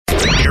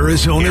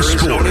Arizona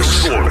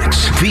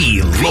Sports.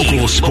 The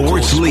local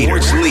sports leader.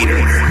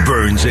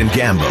 Burns and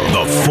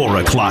Gambo. The 4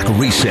 o'clock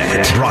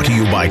reset. Brought to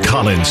you by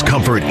Collins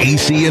Comfort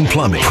AC and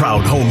Plumbing.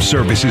 Proud home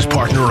services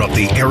partner of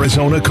the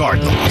Arizona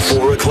Cardinals.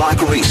 4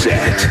 o'clock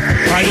reset.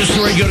 All right, this is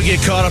where you go to get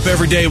caught up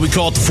every day. We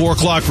call it the 4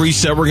 o'clock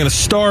reset. We're going to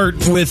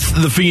start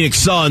with the Phoenix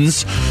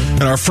Suns.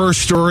 And our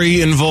first story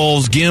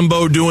involves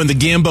Gambo doing the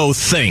Gambo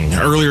thing.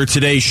 Earlier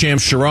today,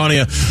 Shams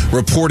Charania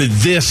reported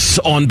this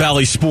on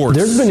Bally Sports.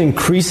 There's been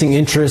increasing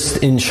interest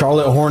in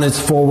Charlotte Hornets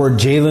forward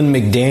Jalen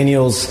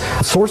McDaniels.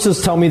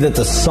 Sources tell me that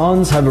the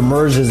Suns have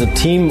emerged as a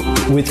team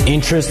with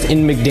interest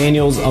in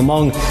McDaniels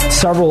among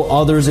several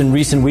others in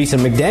recent weeks.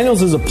 And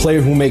McDaniels is a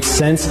player who makes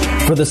sense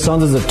for the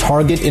Suns as a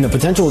target in a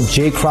potential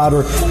Jay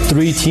Crowder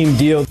 3-team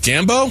deal.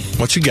 Gambo,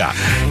 what you got?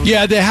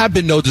 Yeah, there have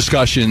been no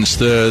discussions,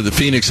 the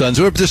Phoenix Suns.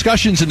 There were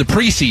discussions in the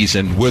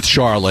preseason with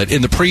Charlotte,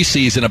 in the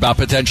preseason about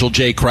potential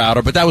Jay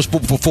Crowder, but that was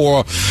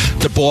before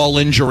the ball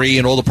injury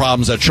and all the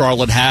problems that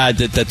Charlotte had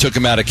that took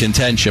him out of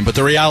contention. But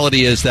the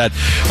reality is that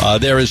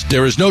there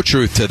is no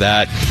truth to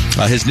that.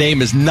 His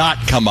name has not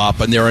come up,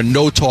 and there are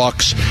no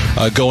talks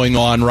going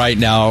on right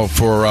now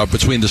for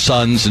between the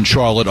Suns and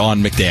Charlotte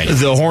on McDaniel.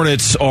 The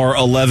Hornets are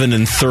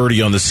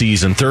 11-30 on the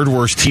season, third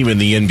worst team in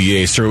the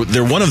NBA. So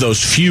they're one of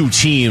those few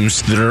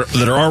teams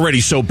that are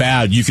already so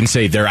bad you can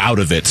say they're out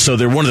of it. So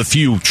they're one of the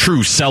few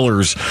true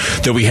sellers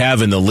that we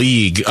have in the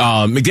league.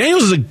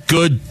 McDaniels is a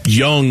good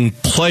young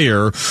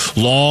player,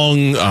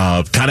 long,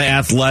 kind of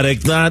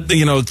athletic, not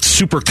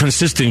super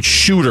consistent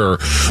shooter,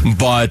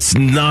 but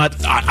not.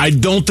 I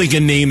don't think a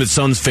name that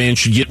Suns fans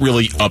should get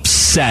really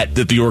upset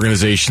that the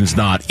organization's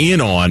not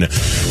in on.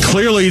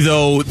 Clearly,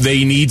 though,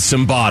 they need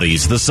some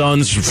bodies. The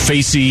Suns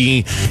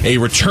facing a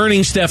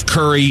returning Steph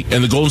Curry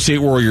and the Golden State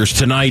Warriors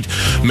tonight.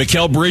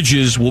 Mikal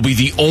Bridges will be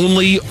the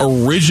only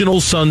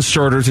original Suns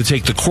starter to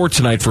take the court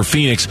tonight for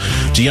Phoenix.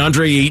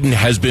 DeAndre Ayton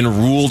has been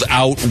ruled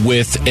out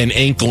with an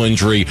ankle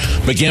injury.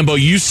 But Gambo,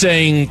 you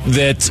saying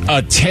that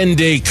a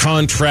 10-day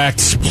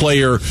contract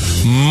player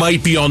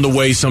might be on the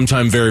way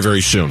sometime very,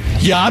 very soon?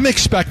 Yeah, I'm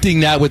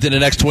expecting that within the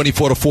next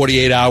 24 to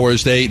 48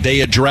 hours.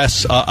 They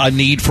address a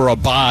need for a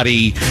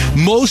body.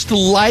 Most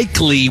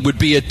likely would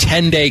be a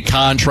 10-day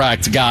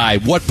contract guy.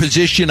 What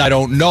position, I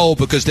don't know,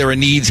 because there are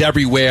needs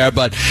everywhere.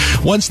 But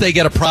once they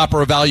get a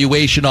proper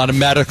evaluation on a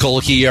medical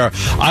here,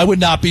 I would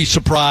not be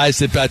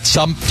surprised if at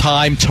some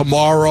time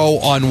tomorrow,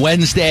 on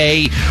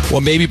Wednesday,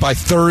 or maybe by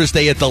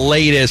Thursday at the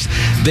latest,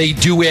 they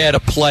do add a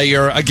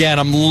player. Again,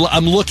 I'm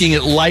looking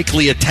at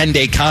likely a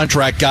 10-day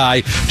contract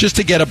guy just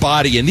to get a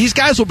body in. These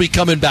guys will be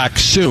coming back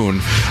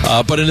soon,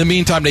 but in the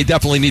meantime, they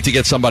definitely need to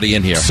get somebody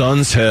in here.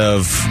 Suns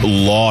have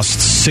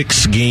lost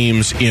 6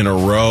 games in a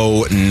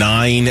row,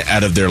 9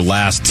 out of their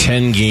last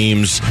 10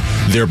 games.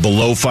 They're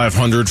below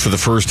 500 for the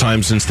first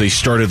time since they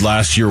started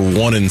last year,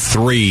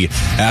 1-3.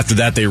 After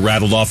that, they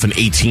rattled off an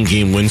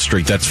 18-game win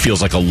streak. That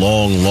feels like a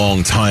long,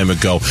 long time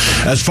ago.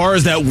 As far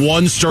as that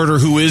one starter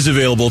who is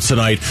available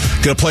tonight,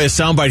 going to play a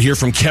soundbite here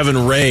from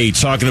Kevin Ray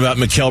talking about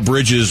Mikal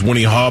Bridges when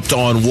he hopped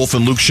on Wolf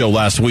and Luke's show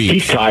last week.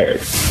 He's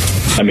tired.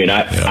 I mean,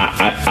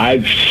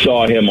 I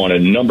saw him on a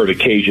number of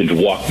occasions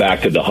walk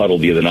back to the huddle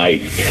the other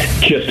night,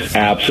 just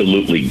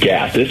absolutely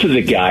gassed. This is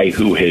a guy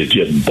who has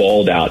just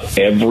balled out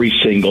every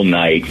single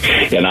night,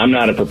 and I'm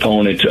not a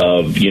proponent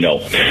of,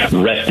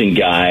 resting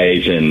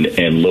guys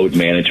and load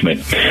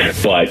management,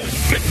 but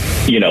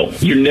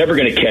you're never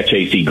going to catch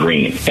AC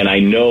Green. And I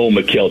know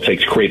Mikal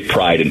takes great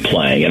pride in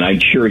playing, and I'm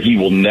sure he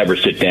will never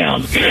sit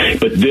down.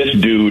 But this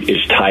dude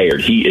is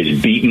tired. He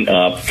is beaten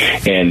up,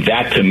 and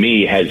that, to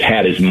me, has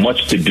had as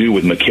much to do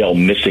with Mikal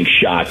missing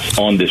shots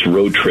on this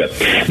road trip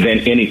than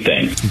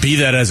anything. Be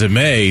that as it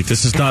may,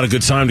 this is not a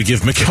good time to give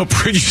Mikal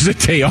Bridges a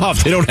day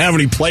off. They don't have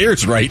any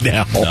players right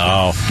now.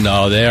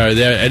 No,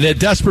 they're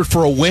desperate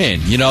for a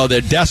win.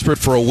 They're desperate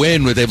for a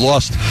win where they've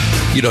lost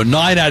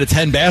 9 out of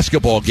 10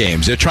 basketball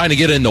games. They're trying to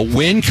get in the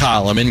win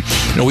column. And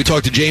we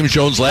talked to James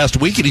Jones last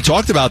week, and he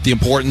talked about the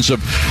importance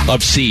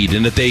of seed,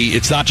 and that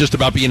it's not just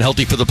about being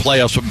healthy for the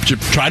playoffs, but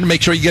trying to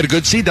make sure you get a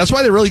good seed. That's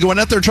why they're really going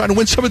out there trying to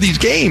win some of these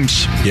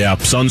games. Yeah,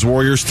 Suns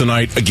Warriors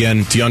tonight.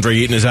 Again,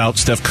 DeAndre Ayton is out.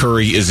 Steph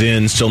Curry is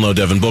in. Still no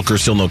Devin Booker.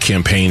 Still no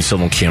Cam Payne. Still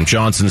no Cam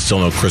Johnson. Still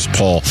no Chris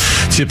Paul.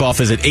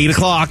 Tip-off is at 8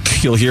 o'clock.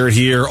 You'll hear it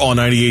here on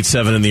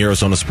 98.7 in the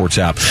Arizona Sports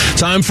app.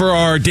 Time for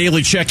our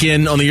daily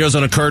check-in on the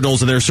Arizona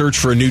Cardinals and their search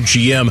for a new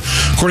GM.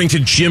 According to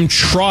Jim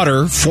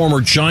Trotter,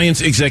 former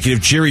Giants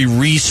executive Jerry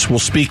Reese will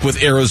speak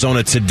with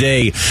Arizona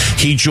today.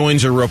 He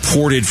joins a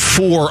reported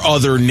 4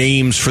 other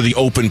names for the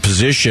open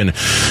position.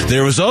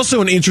 There was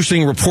also an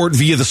interesting report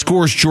via the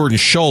Score's Jordan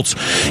Schultz.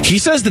 He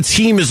says the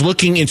team is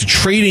looking into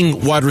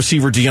trading wide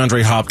receiver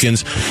DeAndre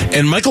Hopkins,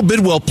 and Michael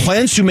Bidwell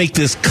plans to make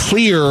this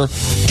clear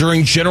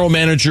during general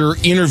manager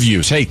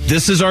interviews. Hey,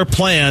 this is our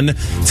plan.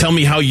 Tell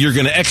me how you're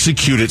going to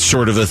execute it,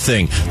 sort of a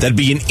thing. That'd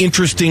be an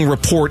interesting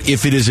report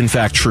if it is in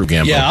fact true,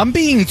 Gambo. Yeah, I'm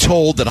being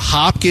told that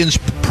Hopkins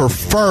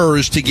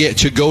prefers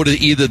to go to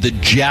either the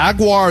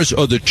Jaguars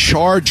or the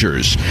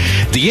Chargers.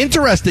 The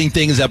interesting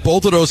thing is that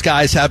both of those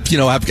guys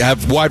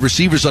have wide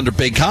receivers under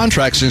big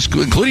contracts,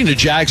 including the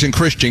Jags and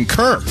Christian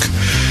Kirk.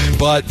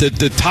 But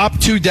the top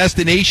two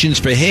destinations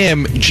for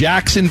him,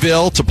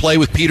 Jacksonville to play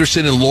with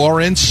Peterson and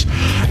Lawrence,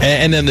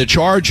 and then the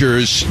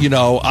Chargers,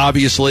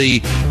 obviously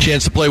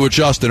chance to play with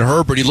Justin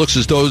Herbert. He looks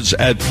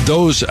at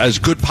those as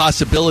good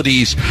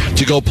possibilities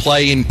to go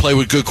play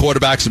with good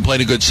quarterbacks and play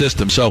in a good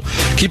system. So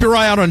keep your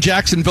eye out on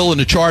Jacksonville and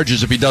the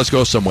Chargers if he does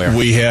go somewhere.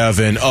 We have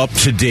an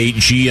up-to-date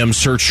GM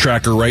search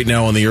tracker right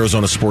now on the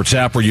Arizona Sports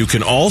app, where you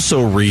can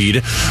also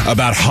read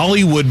about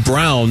Hollywood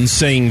Brown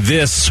saying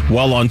this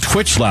while on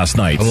Twitch last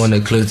night. I want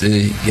the Clips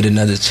to get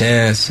another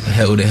chance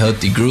with a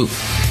healthy group.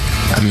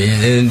 I mean, at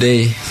the end of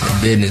the day,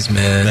 business,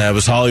 man. That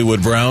was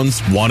Hollywood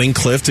Brown's wanting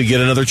Cliff to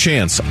get another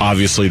chance.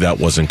 Obviously, that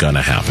wasn't going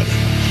to happen.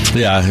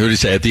 Yeah, what do you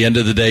say? At the end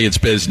of the day, it's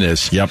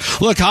business.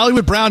 Yep. Look,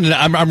 Hollywood Brown, and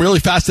I'm really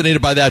fascinated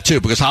by that,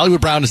 too, because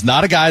Hollywood Brown is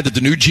not a guy that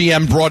the new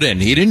GM brought in.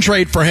 He didn't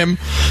trade for him.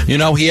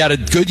 He had a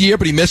good year,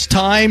 but he missed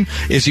time.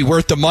 Is he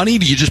worth the money?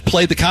 Do you just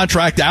play the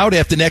contract out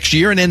after next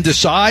year and then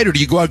decide, or do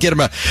you go out and get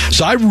him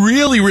So I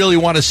really, really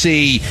want to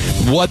see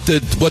what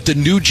the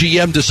new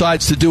GM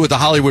decides to do with the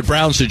Hollywood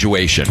Brown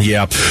situation.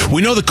 Yeah.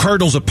 We know the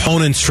Cardinals'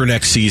 opponents for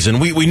next season.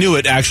 We knew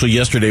it actually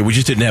yesterday. We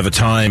just didn't have a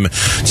time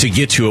to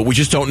get to it. We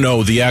just don't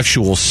know the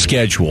actual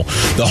schedule.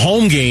 The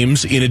home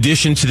games, in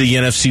addition to the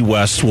NFC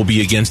West, will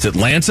be against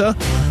Atlanta,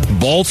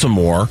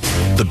 Baltimore,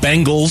 the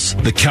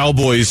Bengals, the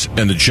Cowboys,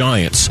 and the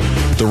Giants.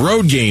 The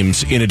road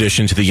games, in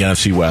addition to the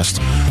NFC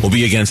West, will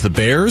be against the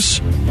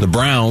Bears, the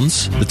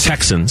Browns, the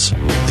Texans,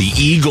 the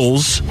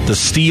Eagles, the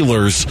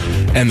Steelers,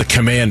 and the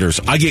Commanders.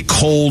 I get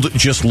cold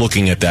just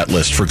looking at that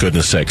list, for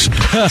goodness sakes.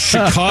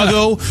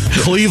 Chicago,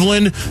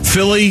 Cleveland,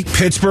 Philly,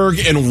 Pittsburgh,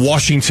 and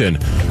Washington.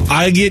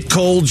 I get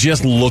cold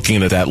just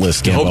looking at that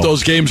list, Gambo. Hope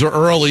those games are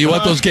early. You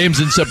want those games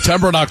in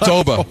September and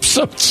October. I hope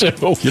so,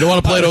 too. You don't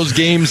want to play those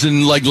games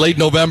in late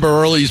November,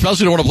 early. You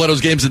especially don't want to play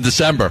those games in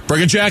December.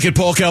 Bring a jacket,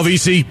 Paul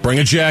Calvisi. Bring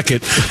a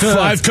jacket.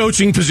 5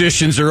 coaching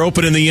positions are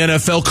open in the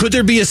NFL. Could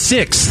there be a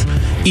 6th?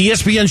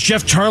 ESPN's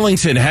Jeff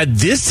Tarlington had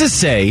this to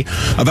say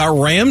about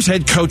Rams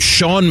head coach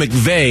Sean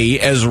McVay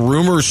as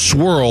rumors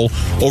swirl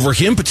over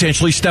him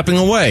potentially stepping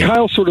away.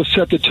 Kyle sort of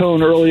set the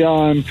tone early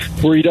on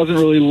where he doesn't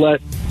really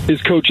let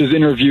his coaches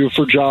interview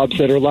for jobs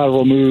that are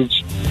lateral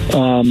moves.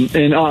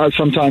 And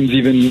sometimes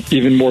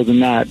even more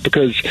than that,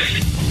 because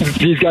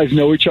these guys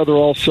know each other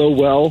all so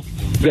well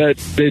that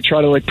they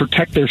try to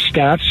protect their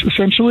staffs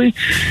essentially.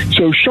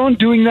 So Sean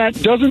doing that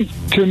doesn't,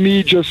 to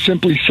me, just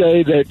simply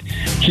say that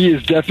he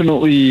is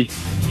definitely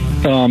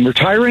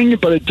retiring,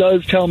 but it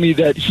does tell me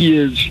that he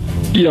is,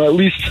 at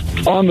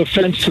least on the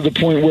fence to the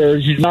point where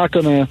he's not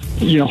going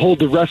to, hold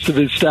the rest of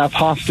his staff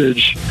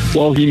hostage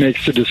while he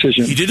makes the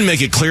decision. He didn't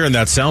make it clear in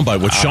that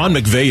soundbite. What Sean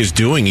McVay is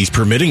doing, he's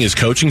permitting his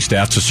coaching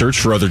staff to search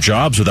for other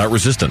jobs without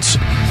resistance.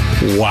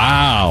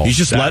 Wow. He's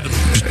just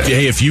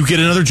hey, if you get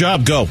another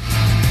job, go.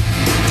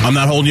 I'm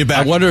not holding you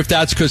back. I wonder if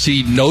that's because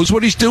he knows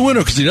what he's doing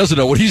or because he doesn't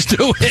know what he's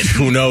doing.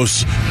 Who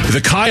knows?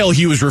 The Kyle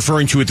he was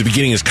referring to at the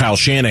beginning is Kyle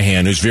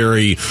Shanahan, who's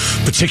very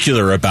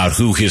particular about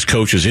who his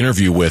coaches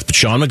interview with. But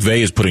Sean McVay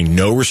is putting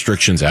no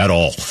restrictions at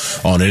all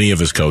on any of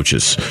his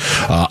coaches.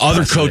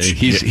 Other coach, I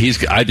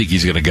think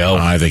he's going to go.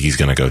 I think he's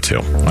going to go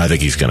too.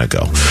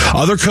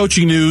 Other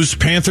coaching news: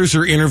 Panthers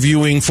are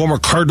interviewing former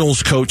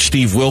Cardinals coach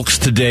Steve Wilks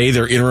today.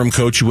 Their interim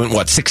coach who went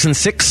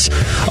 6-6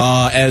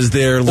 as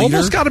their leader.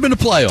 Almost got him in the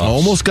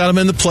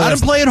playoffs. I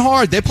didn't play it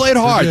hard. They played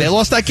hard. They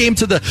lost that game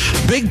to the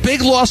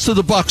big loss to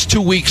the Bucs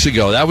 2 weeks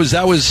ago. That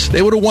was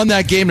they would have won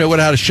that game. They would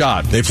have had a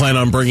shot. They plan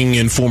on bringing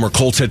in former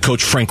Colts head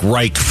coach Frank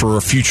Reich for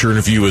a future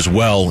interview as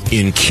well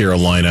in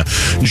Carolina.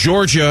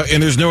 Georgia,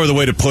 and there's no other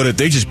way to put it,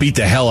 they just beat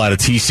the hell out of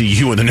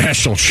TCU in the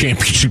national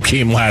championship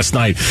game last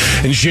night.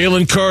 And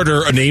Jalen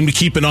Carter, a name to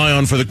keep an eye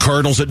on for the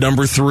Cardinals at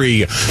number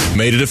 3,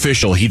 made it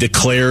official. He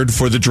declared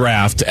for the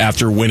draft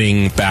after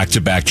winning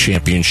back-to-back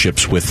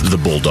championships with the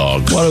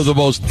Bulldogs. One of the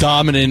most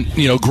dominant,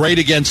 great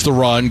against the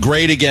run,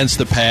 great against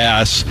the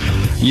pass.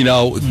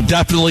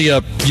 Definitely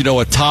a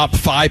top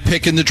 5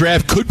 pick in the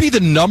draft. Could be the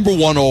number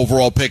 1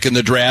 overall pick in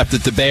the draft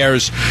if the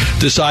Bears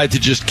decide to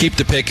just keep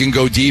the pick and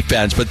go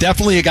defense. But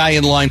definitely a guy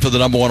in line for the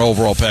number 1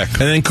 overall pick.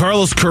 And then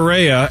Carlos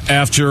Correa,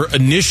 after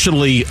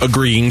initially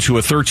agreeing to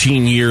a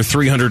 13-year,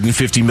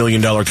 $350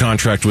 million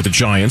contract with the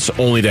Giants,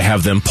 only to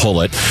have them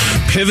pull it,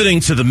 pivoting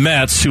to the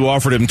Mets, who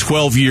offered him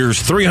 12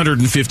 years,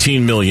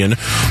 $315 million,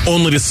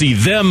 only to see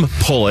them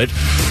pull it,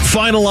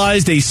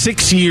 finalized a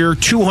 6-year,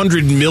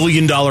 $200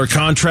 million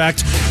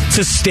contract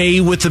to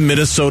stay with the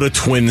Minnesota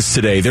Twins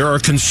today. There are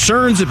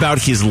concerns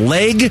about his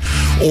leg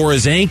or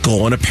his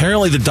ankle, and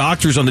apparently the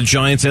doctors on the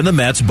Giants and the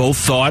Mets both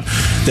thought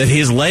that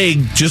his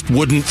leg just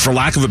wouldn't, for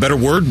lack of a better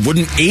word,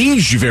 wouldn't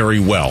age very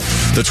well.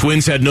 The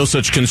Twins had no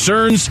such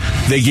concerns.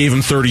 They gave him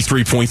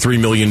 $33.3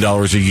 million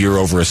a year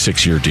over a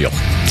 6-year deal.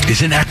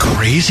 Isn't that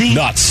crazy?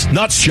 Nuts.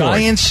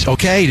 Giants,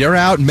 okay, they're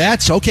out.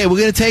 Mets, okay, we're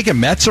going to take them.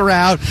 Mets are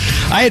out.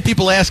 I had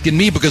people asking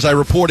me because I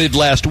reported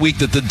last week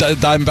that the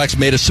Diamondbacks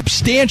made a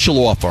substantial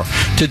offer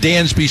to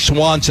Dansby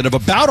Swanson of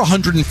about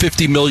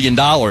 $150 million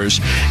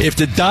if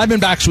the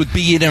Diamondbacks would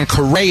be in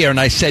Correa, and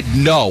I said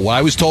no. What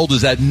I was told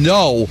is that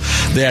no,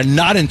 they're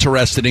not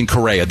interested in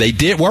Correa.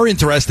 They were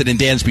interested in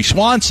Dansby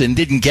Swanson,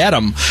 didn't get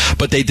him,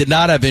 but they did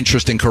not have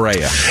interest in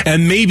Correa.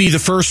 And maybe the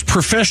first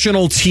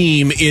professional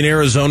team in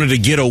Arizona to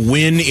get a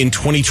win in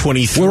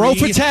 2023. We're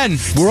 0 for 10.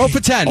 We're 0 for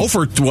 10. A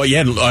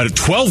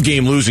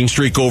 12-game losing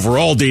streak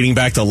overall dating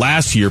back to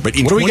last year. But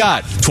in what do we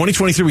got?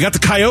 2023, we got the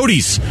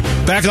Coyotes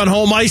back on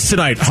home ice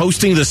tonight,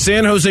 hosting the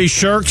San Jose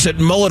Sharks at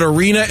Mullet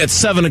Arena at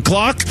 7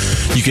 o'clock.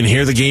 You can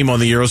hear the game on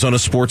the Arizona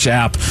Sports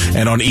app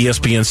and on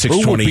ESPN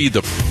 620. Who will be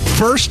the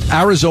first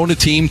Arizona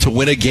team to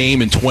win a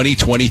game in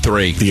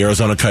 2023? The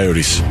Arizona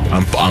Coyotes.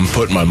 I'm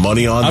putting my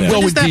money on that. I'm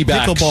going with that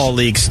D-backs. pickleball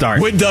league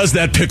start? When does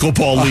that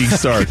pickleball league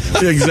start?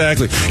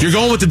 Exactly. You're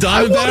going with the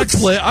Diamondbacks?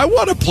 I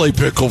want to play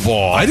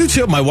pickleball. I do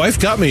too. My wife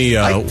got me.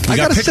 I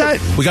got a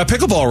set. We got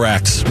pickleball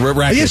racks.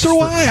 Yes, so do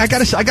I. I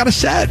got a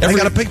set. I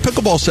got a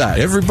pickleball set.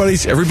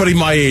 Everybody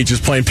my age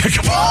is playing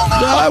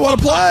pickleball. No, I want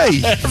to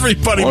play.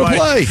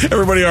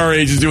 Everybody our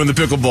age is doing the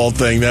pickleball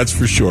thing. That's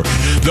for sure.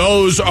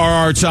 Those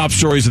are our top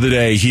stories of the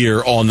day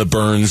here on the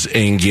Burns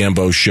and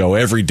Gambo Show.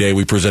 Every day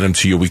we present them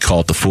to you. We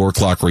call it the 4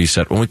 o'clock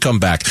reset. When we come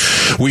back,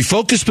 we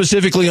focus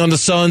specifically on the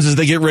Suns as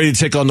they get ready to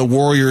take on the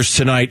Warriors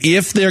tonight.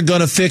 If they're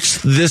going to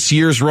fix this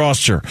year's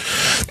roster,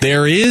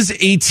 there is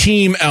a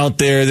team out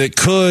there that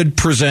could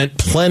present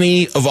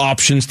plenty of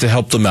options to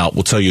help them out.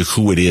 We'll tell you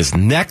who it is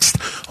next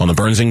on the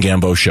Burns and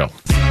Gambo Show.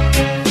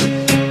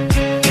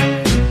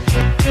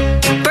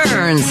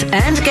 Burns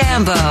and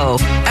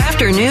Gambo.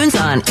 Afternoons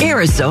on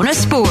Arizona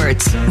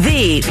Sports,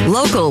 the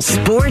local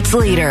sports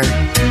leader.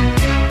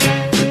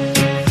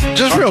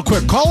 Just real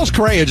quick, Carlos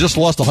Correa just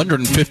lost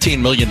 $115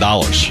 million.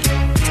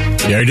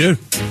 Yeah, he did.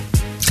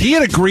 He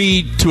had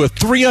agreed to a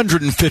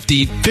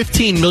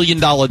 $15 million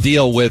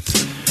deal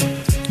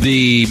with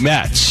the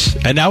Mets,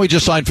 and now he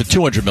just signed for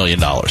 $200 million.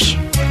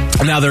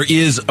 Now, there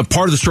is a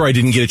part of the story I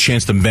didn't get a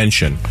chance to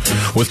mention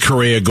with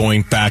Correa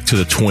going back to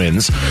the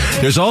Twins.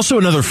 There's also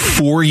another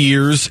 4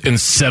 years and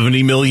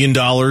 $70 million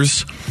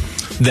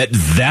that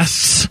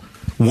vests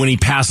when he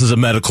passes a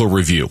medical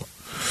review.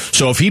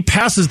 So if he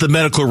passes the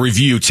medical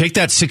review, take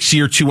that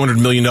 6-year,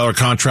 $200 million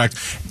contract,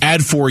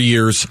 add 4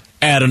 years,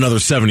 add another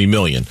 $70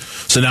 million.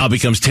 So now it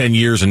becomes 10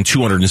 years and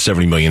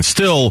 $270 million.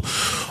 Still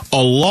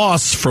a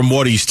loss from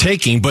what he's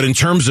taking, but in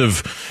terms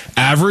of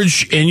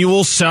average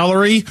annual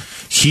salary,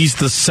 he's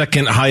the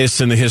second highest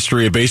in the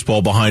history of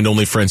baseball behind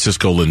only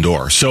Francisco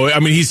Lindor. So, I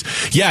mean,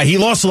 he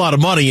lost a lot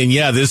of money, and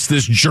this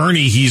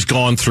journey he's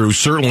gone through,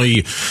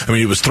 certainly, I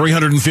mean, it was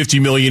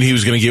 $350 million he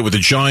was going to get with the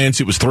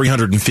Giants. It was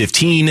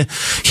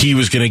 $315 he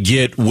was going to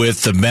get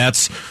with the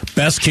Mets.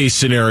 Best case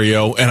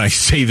scenario, and I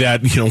say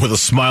that, with a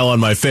smile on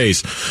my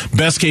face,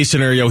 best case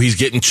scenario, he's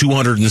getting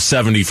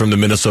 $270 from the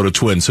Minnesota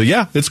Twins. So,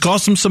 it's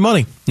cost him some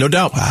money. No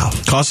doubt. Wow.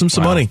 Cost him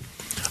some money.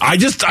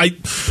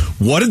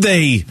 What did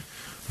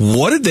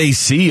they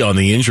see on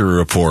the injury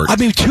report? I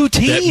mean, two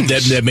teams.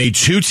 That made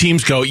two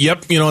teams go,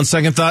 yep, on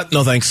second thought,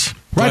 no thanks.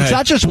 Right, it's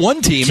not just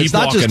one team. Keep it's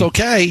not walking. just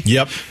okay.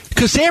 Yep.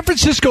 Because San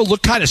Francisco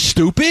looked kind of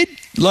stupid,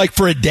 like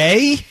for a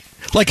day.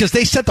 Like, because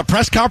they set the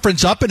press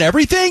conference up and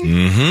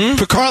everything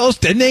for Carlos.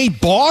 Then they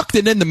balked,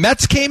 and then the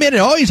Mets came in,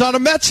 and, he's on the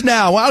Mets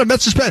now. Wow, the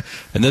Mets is bad.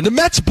 And then the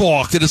Mets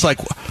balked, and it's like,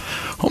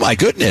 oh, my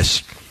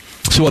goodness.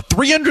 So a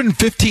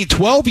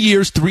 12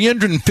 years,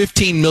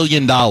 $315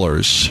 million.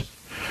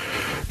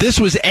 This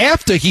was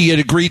after he had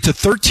agreed to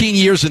 13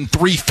 years and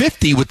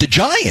 $350 with the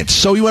Giants.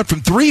 So he went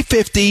from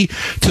 $350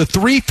 to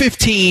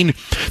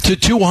 $315 to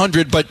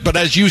 $200. But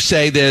as you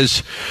say,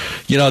 there's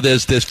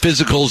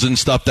physicals and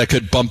stuff that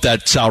could bump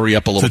that salary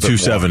up a little bit more.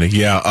 $270.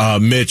 Yeah.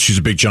 Mitch, who's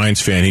a big Giants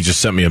fan, he just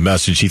sent me a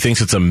message. He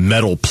thinks it's a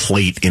metal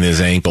plate in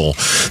his ankle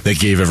that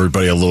gave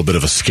everybody a little bit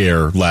of a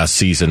scare last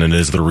season and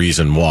is the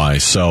reason why.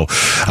 So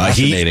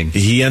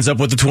he ends up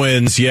with the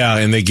Twins. Yeah,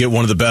 and they get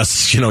one of the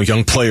best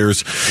young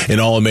players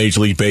in all of Major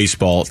League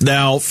Baseball.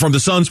 Now, from the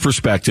Suns'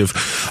 perspective,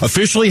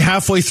 officially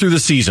halfway through the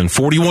season,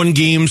 41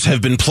 games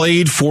have been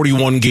played,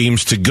 41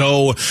 games to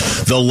go.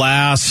 The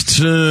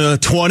last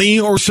 20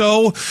 or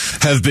so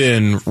have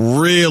been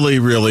really,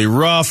 really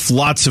rough.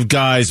 Lots of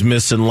guys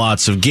missing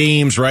lots of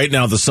games. Right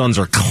now, the Suns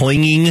are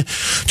clinging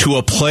to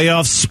a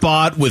playoff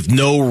spot with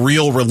no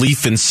real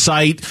relief in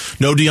sight.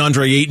 No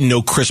DeAndre Ayton,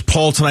 no Chris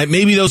Paul tonight.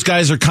 Maybe those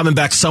guys are coming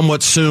back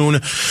somewhat soon.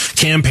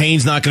 Cam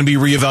Payne's not going to be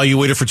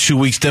reevaluated for 2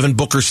 weeks. Devin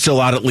Booker's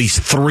still out at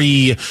least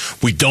 3.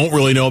 We don't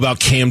really know about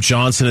Cam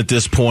Johnson at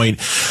this point.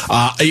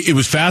 It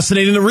was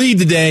fascinating to read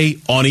today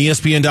on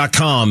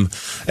ESPN.com,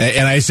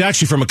 and it's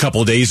actually from a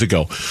couple of days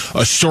ago,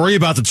 a story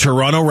about the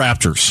Toronto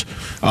Raptors.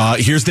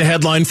 Here's the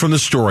headline from the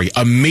story.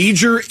 A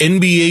major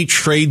NBA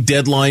trade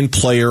deadline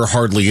player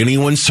hardly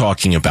anyone's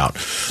talking about,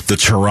 the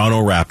Toronto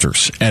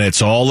Raptors. And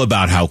it's all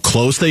about how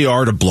close they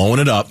are to blowing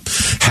it up,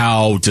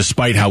 how,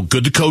 despite how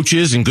good the coach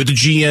is and good the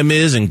GM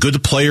is and good the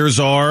players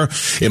are,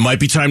 it might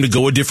be time to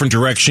go a different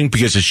direction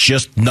because it's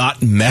just not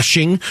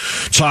meshing.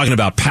 Talking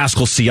about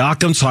Pascal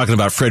Siakam, talking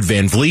about Fred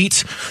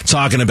VanVleet,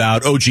 talking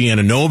about OG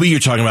Anunoby, you're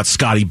talking about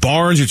Scotty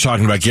Barnes, you're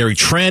talking about Gary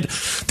Trent.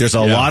 There's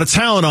a lot of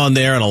talent on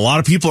there, and a lot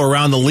of people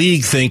around the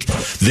league think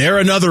they're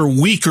another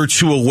week or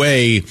two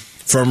away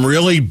from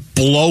really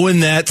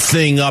blowing that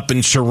thing up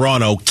in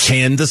Toronto.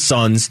 Can the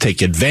Suns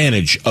take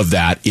advantage of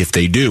that if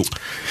they do?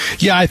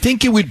 Yeah, I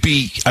think it would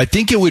be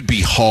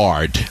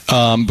hard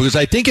because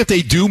I think if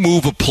they do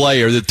move a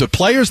player, that the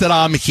players that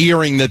I'm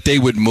hearing that they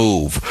would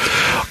move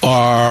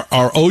are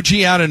OG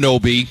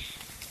Anunoby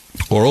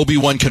or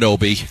Obi-Wan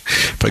Kenobi,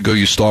 if I go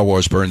use Star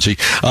Wars, Bernsey.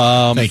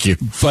 Thank you.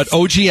 But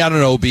OG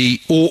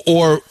Anunoby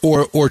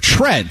or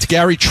Trent,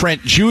 Gary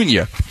Trent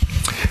Jr.,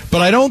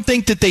 but I don't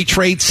think that they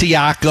trade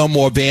Siakam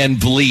or Van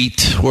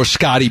Vliet or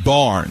Scotty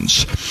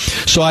Barnes.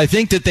 So I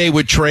think that they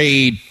would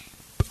trade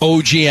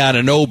OG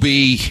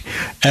Anunoby,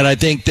 and I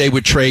think they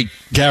would trade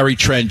Gary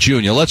Trent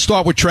Jr. Let's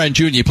start with Trent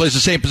Jr. He plays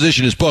the same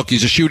position as Book.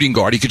 He's a shooting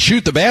guard. He could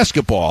shoot the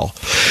basketball,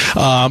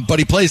 but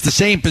he plays the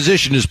same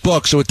position as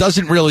Book, so it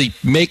doesn't really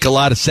make a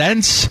lot of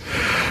sense.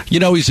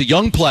 He's a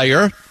young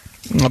player,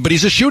 but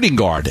he's a shooting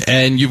guard,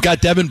 and you've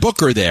got Devin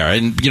Booker there,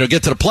 and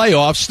get to the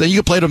playoffs, then you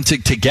can play them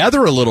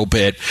together a little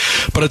bit,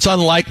 but it's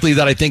unlikely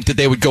that I think that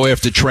they would go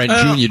after Trent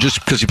Jr.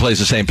 just because he plays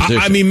the same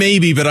position. I mean,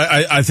 maybe, but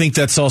I think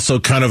that's also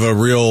kind of a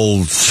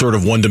real sort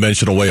of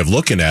one-dimensional way of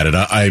looking at it.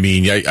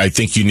 I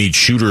think you need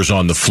shooters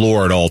on the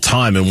floor at all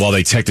time, and while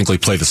they technically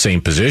play the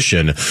same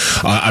position,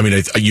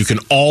 you can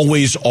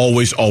always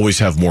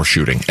have more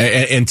shooting,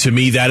 and to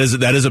me, that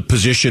is a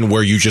position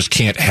where you just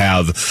can't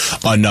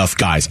have enough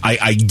guys.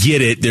 I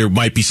get it. There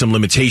might be some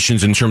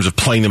limitations in terms of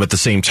playing them at the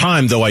same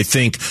time, though I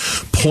think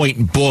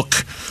Point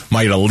Book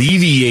might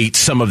alleviate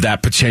some of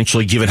that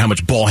potentially, given how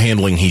much ball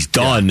handling he's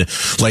done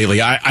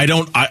lately. I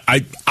don't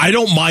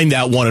mind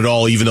that one at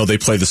all, even though they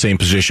play the same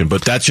position,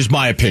 but that's just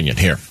my opinion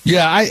here.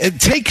 Yeah, I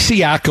take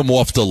Siakam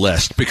off the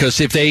list,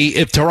 because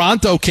if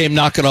Toronto came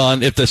knocking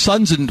on, if the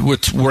Suns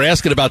were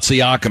asking about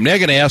Siakam, they're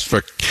going to ask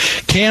for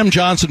Cam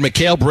Johnson,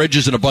 Mikal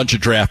Bridges, and a bunch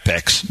of draft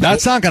picks.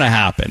 That's not going to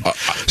happen.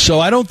 So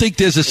I don't think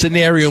there's a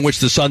scenario in which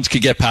the Suns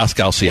could get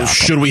Pascal Siakam.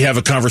 Should we have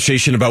a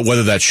conversation about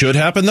whether that should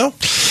happen, though?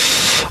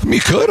 You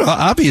could,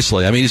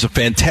 obviously. He's a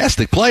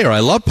fantastic player. I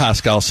love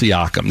Pascal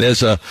Siakam.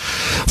 There's a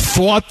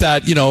thought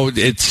that,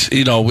 it's,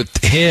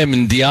 with him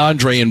and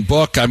DeAndre and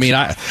Book.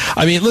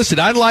 Listen,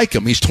 I like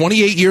him. He's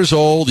 28 years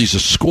old. He's a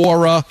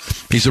scorer.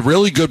 He's a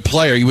really good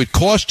player. He would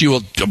cost you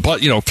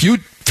a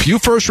few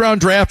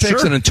first-round draft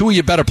picks, and then two of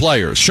your better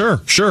players.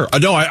 Sure.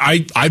 No,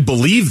 I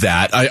believe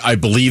that. I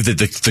believe that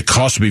the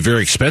cost would be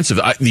very expensive.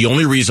 The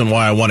only reason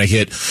why I want to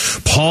hit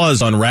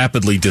pause on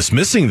rapidly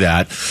dismissing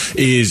that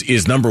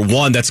is number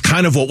one, that's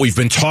kind of what we've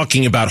been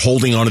talking about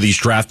holding onto these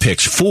draft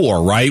picks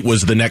for, right?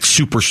 Was the next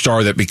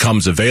superstar that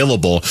becomes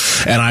available.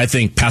 And I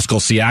think Pascal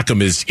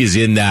Siakam is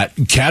in that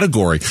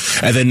category.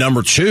 And then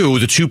number two,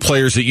 the two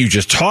players that you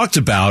just talked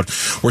about,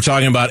 we're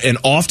talking about an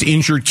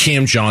oft-injured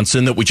Cam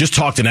Johnson that we just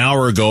talked an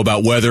hour ago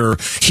about whether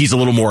he's a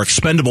little more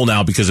expendable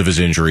now because of his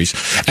injuries.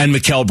 And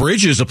Mikal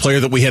Bridges, a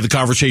player that we had the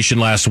conversation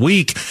last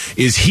week,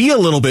 is he a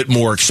little bit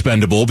more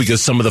expendable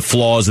because some of the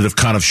flaws that have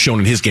kind of shown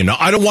in his game? Now,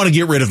 I don't want to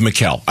get rid of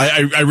Mikal.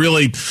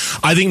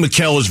 I think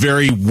Mikal is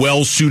very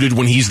well suited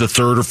when he's the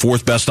third or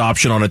fourth best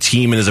option on a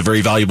team and is a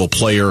very valuable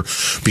player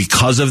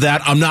because of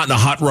that. I'm not in a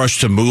hot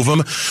rush to move him,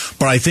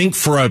 but I think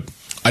for a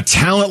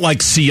talent like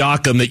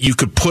Siakam that you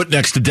could put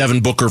next to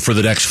Devin Booker for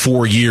the next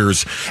 4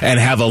 years and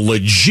have a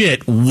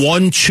legit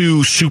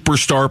 1-2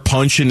 superstar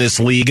punch in this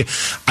league,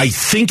 I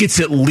think it's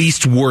at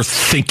least worth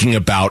thinking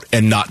about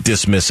and not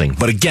dismissing.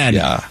 But again,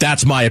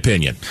 that's my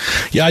opinion.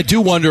 Yeah, I do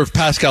wonder if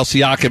Pascal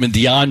Siakam and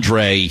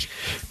DeAndre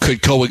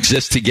could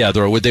coexist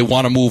together, or would they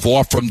want to move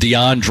off from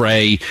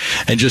DeAndre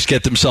and just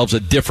get themselves a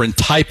different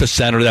type of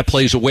center that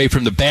plays away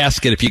from the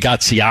basket if you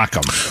got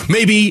Siakam?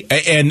 Maybe,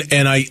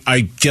 and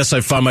I guess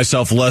I find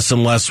myself less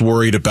and less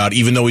worried about,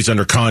 even though he's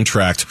under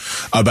contract,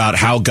 about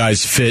how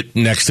guys fit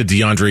next to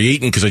DeAndre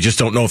Ayton, because I just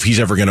don't know if he's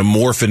ever going to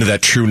morph into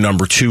that true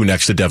number two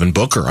next to Devin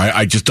Booker.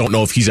 I just don't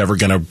know if he's ever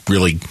going to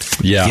really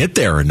get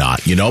there or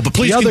not, But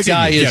please, the other continue.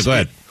 guy is, go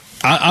ahead.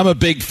 I'm a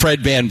big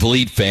Fred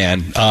VanVleet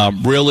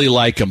fan. Really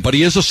like him. But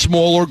he is a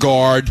smaller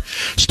guard,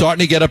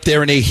 starting to get up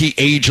there in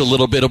age a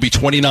little bit. He'll be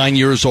 29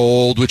 years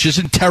old, which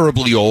isn't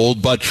terribly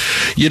old. But,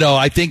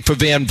 I think for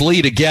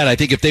VanVleet, again, I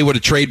think if they were to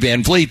trade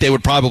VanVleet, they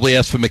would probably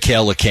ask for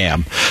Mikal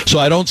Cam. So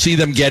I don't see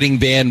them getting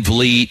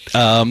VanVleet,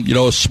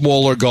 a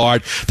smaller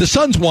guard. The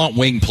Suns want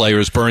wing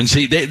players, Burns.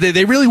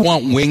 They really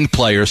want wing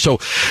players. So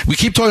we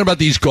keep talking about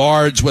these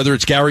guards, whether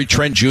it's Gary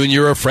Trent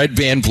Jr. or Fred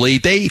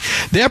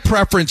VanVleet. Their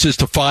preference is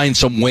to find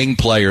some wing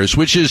players,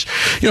 which is,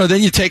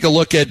 then you take a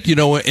look at, an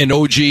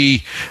OG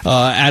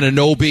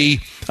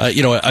Anunoby.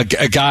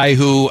 a guy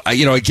who,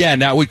 again,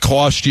 that would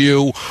cost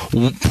you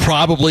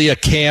probably a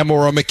Cam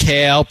or a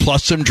McHale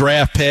plus some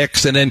draft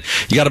picks, and then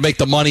you got to make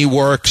the money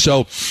work.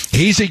 So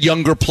he's a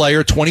younger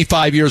player,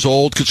 25 years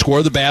old, could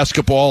score the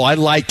basketball. I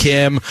like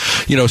him,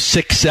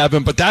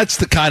 6'7", but that's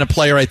the kind of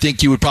player I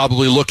think you would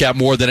probably look at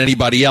more than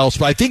anybody else.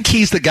 But I think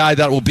he's the guy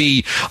that will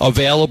be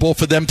available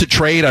for them to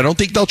trade. I don't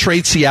think they'll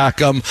trade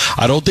Siakam.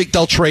 I don't think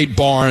they'll trade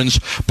Barnes,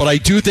 but I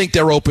do think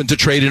they're open to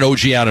trading OG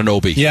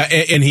Anunoby. Yeah,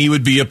 and he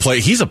would be a player.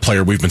 He's a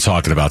player we've been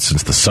talking about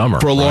since the summer.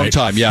 For a long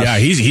time, yes. Yeah,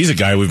 he's a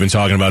guy we've been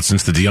talking about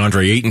since the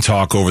DeAndre Ayton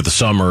talk over the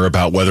summer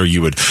about whether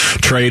you would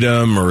trade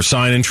him or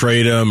sign and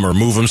trade him or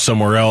move him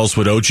somewhere else.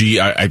 With OG,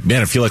 I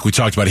feel like we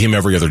talked about him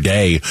every other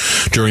day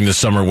during the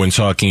summer when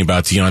talking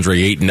about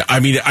DeAndre Ayton. I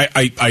mean,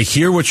 I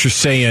hear what you're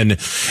saying,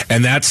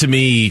 and that to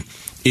me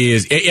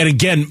is, and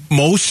again,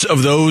 most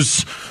of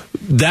those,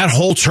 that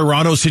whole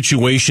Toronto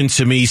situation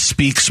to me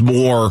speaks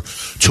more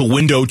to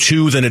window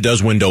 2 than it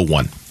does window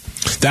 1.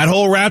 That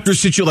whole Raptors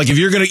situation, like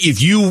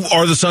if you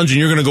are the Suns and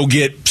you're going to go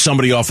get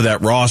somebody off of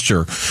that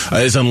roster,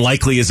 as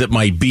unlikely as it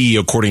might be,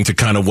 according to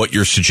kind of what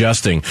you're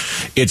suggesting,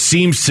 it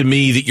seems to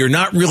me that you're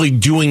not really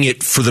doing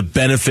it for the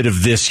benefit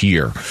of this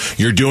year.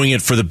 You're doing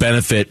it for the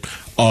benefit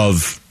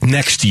of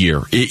next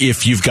year,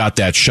 if you've got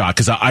that shot.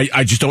 Because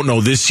I just don't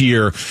know this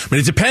year. I mean,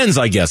 it depends,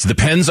 I guess. It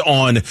depends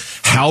on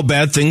how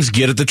bad things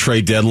get at the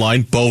trade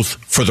deadline, both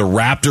for the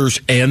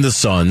Raptors and the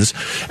Suns,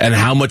 and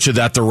how much of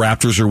that the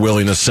Raptors are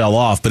willing to sell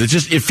off. But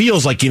it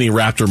feels like any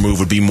Raptor move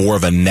would be more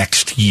of a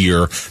next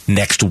year,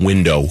 next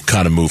window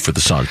kind of move for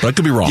the Suns. But I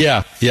could be wrong.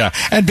 Yeah.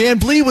 And Van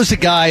Vliet was a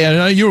guy,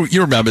 and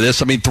you remember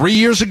this. I mean, 3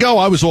 years ago,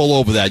 I was all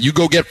over that. You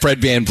go get Fred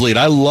Van Vliet.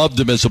 I loved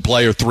him as a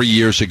player 3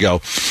 years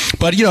ago.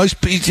 But,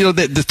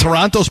 the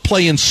Toronto's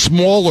playing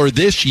smaller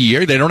this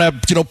year. They don't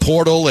have,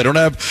 Portal. They don't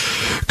have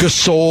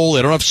Gasol.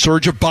 They don't have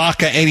Serge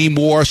Ibaka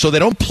anymore. So they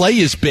don't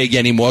play as big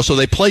anymore. So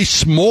they play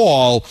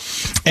small.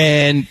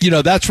 And,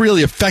 that's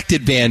really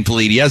affected Van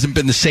Vliet. He hasn't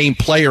been the same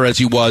player as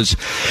he was,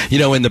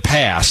 in the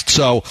past.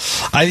 So,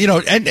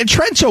 and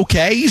Trent's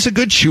okay. He's a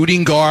good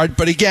shooting guard.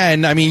 But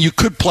again, I mean, you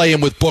could play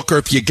him with Booker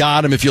if you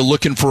got him, if you're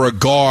looking for a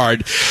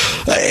guard.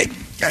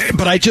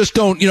 But I just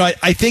don't,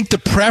 I think the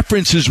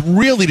preference is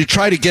really to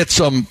try to get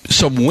some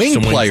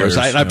wing players.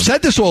 I've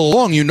said this all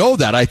along,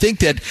 that. I think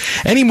that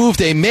any move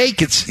they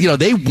make, it's,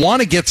 they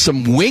want to get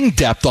some wing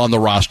depth on the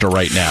roster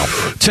right now.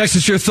 Text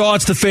us your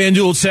thoughts. The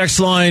FanDuel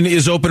text line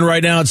is open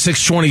right now at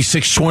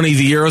 620.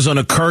 The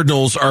Arizona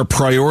Cardinals are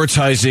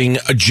prioritizing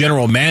a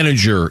general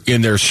manager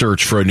in their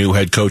search for a new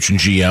head coach and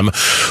GM.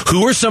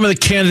 Who are some of the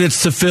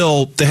candidates to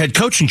fill the head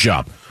coaching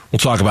job? We'll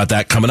talk about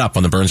that coming up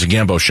on the Burns and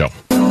Gambo Show.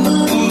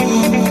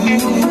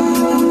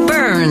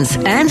 Burns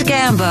and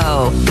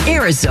Gambo,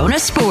 Arizona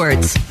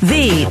Sports,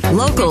 the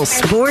local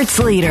sports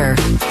leader.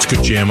 It's a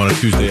good jam on a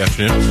Tuesday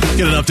afternoon.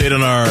 Get an update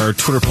on our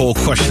Twitter poll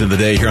question of the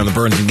day here on the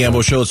Burns and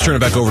Gambo Show. Let's turn it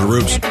back over to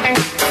Rubes.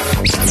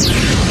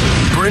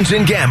 Burns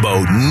and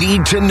Gambo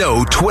need to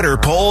know Twitter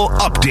poll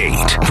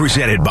update.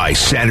 Presented by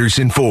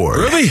Sanderson Ford.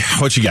 Ruby,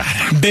 what you got?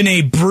 Been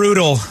a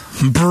brutal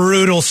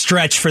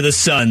stretch for the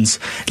Suns.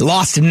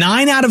 Lost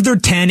 9 out of their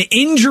 10.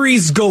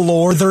 Injuries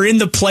galore. They're in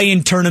the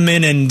play-in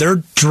tournament and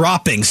they're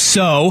dropping.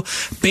 So,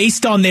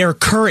 based on their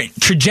current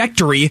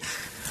trajectory,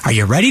 are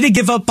you ready to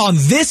give up on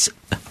this?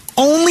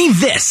 Only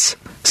this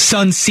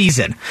Suns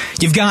season.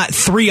 You've got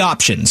 3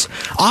 options.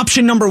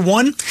 Option number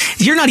 1,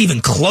 you're not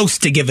even close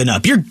to giving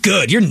up. You're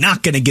good. You're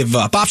not going to give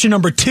up. Option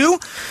number 2,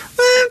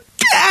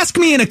 ask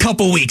me in a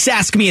couple weeks.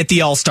 Ask me at the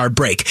All-Star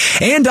break.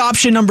 And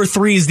option number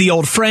 3 is the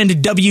old friend,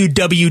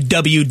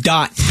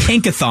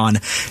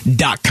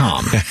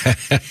 www.tankathon.com.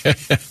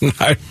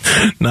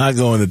 Not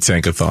going the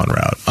Tankathon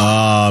route.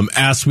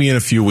 Ask me in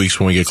a few weeks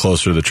when we get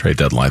closer to the trade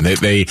deadline.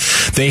 They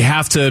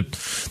have to.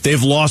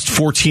 They've lost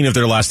 14 of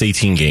their last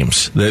 18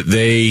 games.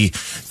 They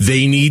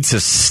need to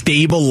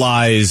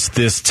stabilize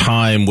this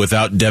time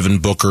without Devin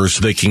Booker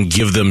so they can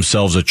give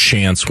themselves a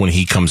chance when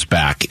he comes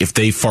back. If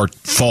they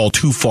fall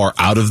too far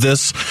out of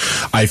this,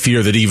 I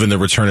fear that even the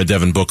return of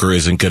Devin Booker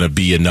isn't going to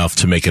be enough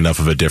to make enough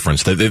of a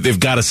difference. They've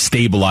got to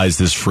stabilize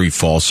this free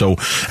fall. So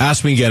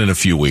ask me again in a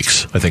few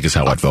weeks, I think is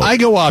how I'd vote. I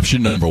go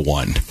option number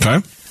 1.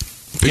 Okay.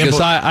 Because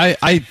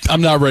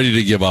I'm not ready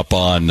to give up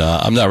on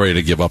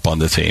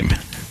the team.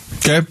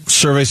 Okay.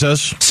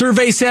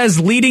 Survey says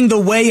leading the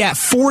way at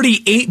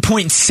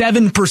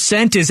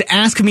 48.7% is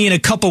ask me in a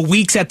couple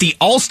weeks at the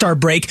All-Star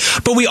break.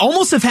 But we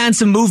almost have had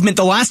some movement.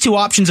 The last 2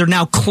 options are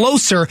now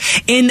closer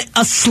in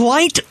a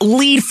slight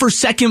lead for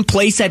second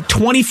place at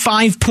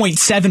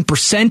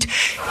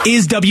 25.7%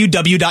 is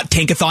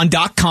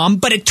www.tankathon.com.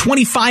 But at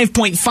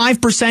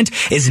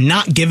 25.5% is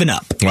not given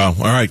up. Wow.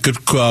 All right.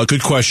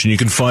 Good question. You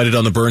can find it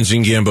on the Burns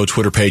and Gambo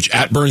Twitter page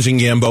at Burns and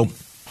Gambo.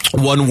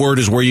 One word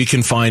is where you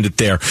can find it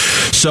there.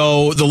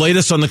 So the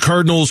latest on the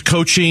Cardinals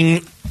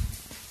coaching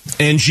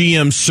and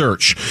GM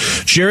search.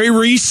 Jerry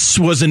Reese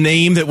was a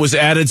name that was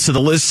added to the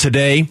list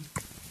today.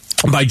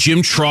 by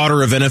Jim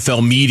Trotter of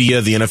NFL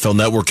Media, the NFL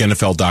Network,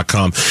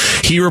 NFL.com.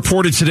 He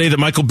reported today that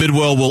Michael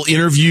Bidwell will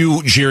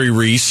interview Jerry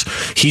Reese.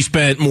 He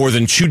spent more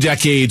than 2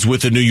 decades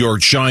with the New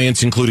York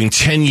Giants, including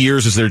 10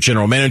 years as their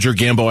general manager.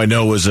 Gambo, I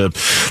know, is a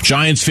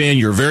Giants fan.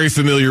 You're very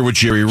familiar with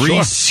Jerry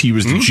Reese. Sure. He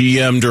was the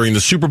GM during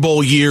the Super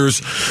Bowl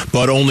years,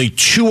 but only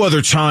 2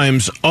 other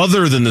times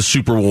other than the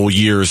Super Bowl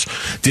years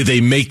did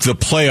they make the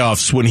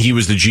playoffs when he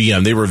was the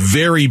GM. They were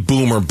very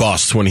boom or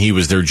bust when he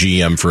was their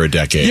GM for a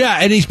decade. Yeah,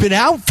 and he's been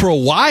out for a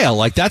while.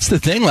 Like, that's the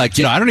thing. Like,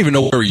 I don't even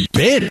know where he's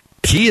been.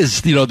 He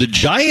is, the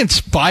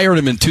Giants fired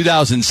him in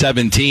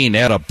 2017. They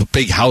had a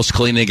big house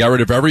cleaning, got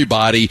rid of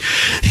everybody.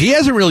 He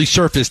hasn't really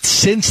surfaced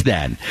since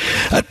then.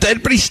 But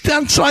it's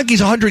not like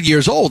he's 100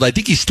 years old. I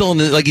think he's still in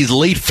his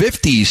late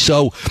 50s.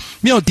 So,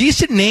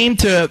 decent name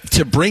to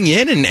bring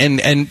in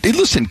and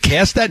listen,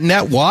 cast that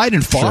net wide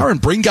and far and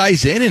bring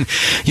guys in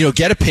and,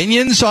 get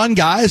opinions on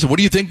guys. What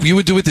do you think you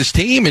would do with this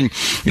team? And,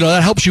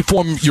 that helps you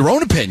form your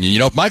own opinion.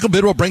 If Michael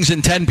Bidwell brings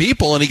in 10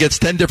 people and he gets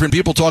 10 different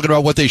people talking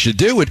about what they should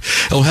do,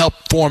 it'll help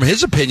form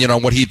his opinion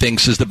on what he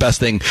thinks is the best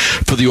thing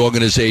for the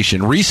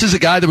organization. Reese is a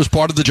guy that was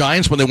part of the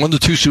Giants when they won the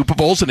 2 Super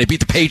Bowls and they beat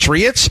the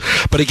Patriots.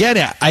 But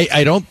again,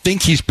 I don't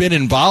think he's been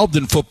involved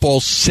in football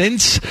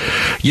since,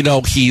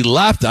 he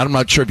left. I'm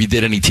not sure if he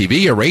did any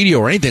TV or radio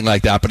or anything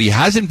like that, but he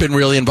hasn't been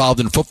really involved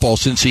in football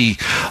since he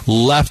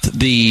left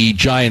the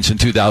Giants in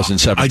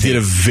 2017. I did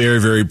a very,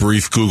 very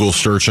brief Google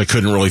search. I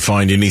couldn't really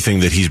find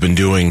anything that he's been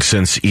doing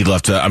since he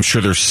left. I'm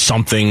sure there's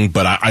something,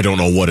 but I don't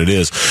know what it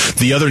is.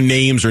 The other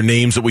names are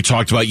names that we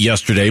talked about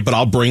yesterday, but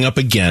I'll bring up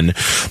again.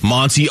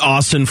 Monty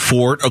Austin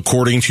Fort,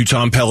 according to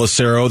Tom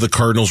Pelissero, the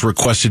Cardinals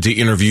requested to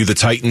interview the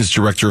Titans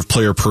director of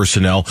player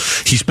personnel.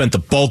 He spent the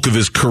bulk of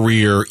his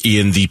career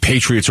in the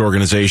Patriots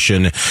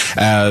organization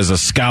as a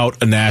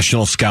scout, a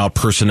national scout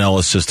personnel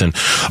assistant.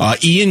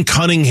 Ian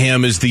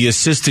Cunningham is the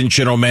assistant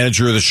general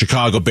manager of the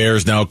Chicago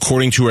Bears. Now,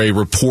 according to a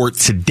report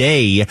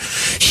today,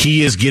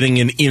 he is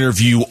getting an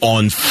interview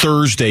on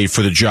Thursday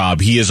for the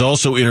job. He is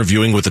also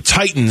interviewing with the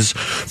Titans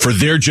for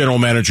their general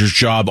manager's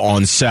job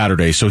on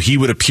Saturday. So he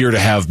would appear to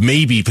have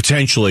maybe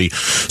potentially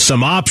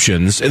some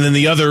options. And then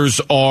the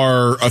others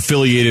are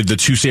affiliated, the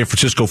 2 San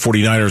Francisco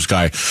 49ers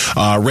guy.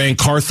 Rand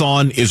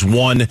Carthon is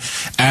one.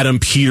 Adam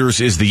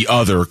Peters is the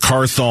other.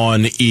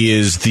 Carthon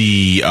is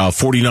the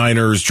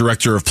 49ers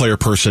director of player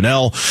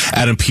personnel.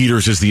 Adam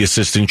Peters is the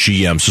assistant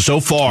GM. So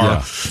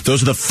far,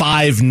 those are the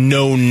 5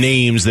 known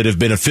names that have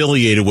been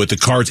affiliated with the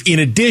Cards, in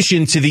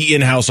addition to the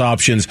in-house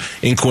options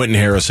in Quentin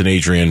Harris and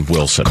Adrian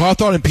Wilson.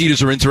 Carthon and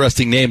Peters are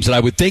interesting names, and I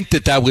would think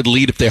that would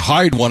lead, if they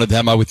hired one of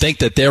them, I would think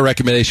that their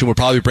recommendation would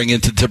probably bring in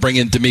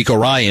DeMeco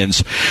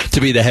Ryans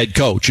to be the head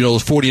coach.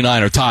 Those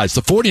 49er ties.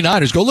 The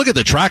 49ers, go look at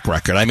the track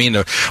record. I mean,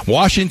 the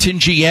Washington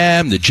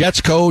GM, the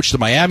Jets coach, the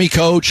Miami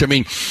coach. I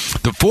mean,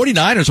 the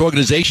 49ers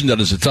organization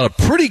has done a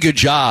pretty good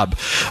job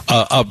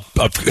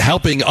of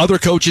helping other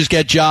coaches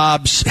get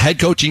jobs, head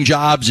coaching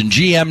jobs, and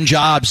GM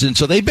jobs. And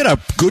so they've been a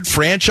good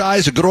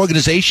franchise, a good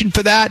organization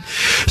for that.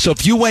 So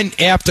if you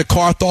went after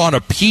Carthon or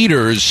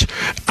Peters,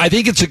 I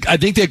think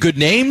they're good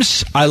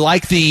names. I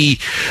like the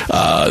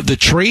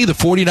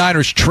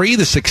 49ers tree,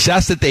 the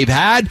success that they've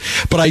had.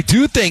 But I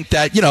do think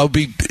that,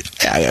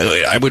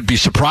 I would be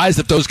surprised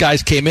if those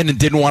guys came in and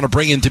didn't want to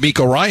bring in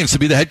DeMeco Ryans to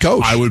be the head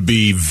coach. I would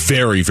be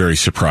very, very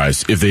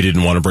surprised if they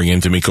didn't want to bring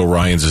in DeMeco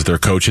Ryans as their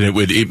coach. And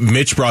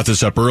Mitch brought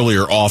this up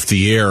earlier off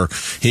the air.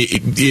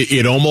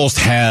 It almost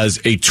has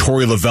a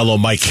Torey Lovello,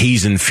 Mike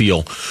Hazen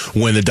feel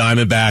when the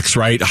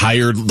Diamondbacks,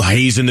 hired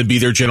Hazen to be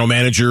their general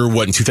manager,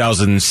 in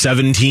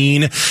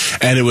 2017?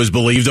 And it was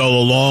believed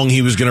all along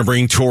he was going to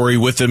bring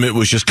Torey with him. It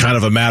was just kind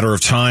of a matter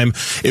of time.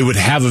 It would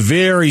have a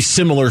very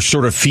similar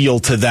sort of feel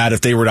to that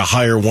if they were to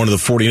hire one of the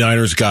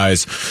 49ers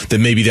guys, that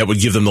maybe that would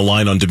give them the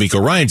line on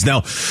DeMeco Ryans.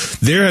 Now,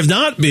 there have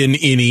not been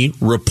any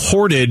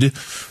reported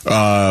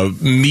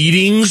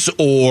meetings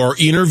or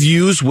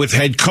interviews with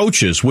head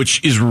coaches,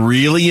 which is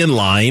really in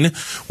line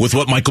with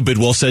what Michael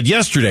Bidwell said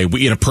yesterday.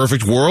 In a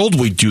perfect world,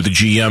 we do the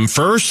GM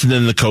first and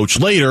then the coach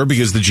later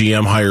because the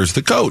GM hires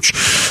the coach.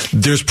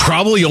 There's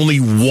probably only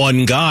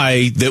one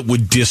guy that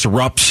would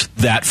disrupt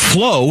that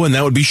flow, and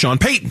that would be Sean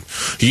Payton.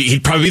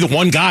 He'd probably be the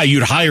one guy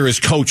you'd hire as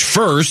coach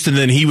first, and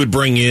then he would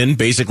bring in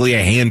basically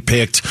a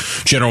hand-picked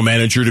general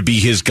manager to be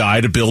his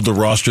guy to build the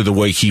roster the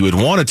way he would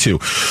want it to.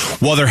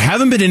 While there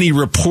haven't been any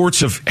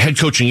reports of head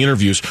coaching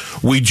interviews,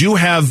 we do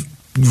have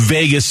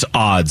Vegas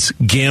odds,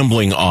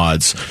 gambling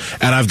odds.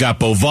 And I've got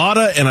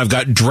Bovada and I've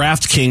got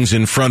DraftKings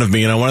in front of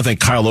me. And I want to thank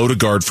Kyle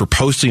Odegaard for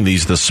posting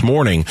these this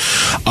morning.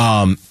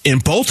 In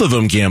both of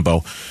them,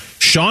 Gambo,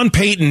 Sean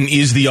Payton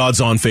is the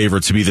odds-on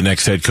favorite to be the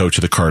next head coach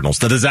of the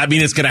Cardinals. Now, does that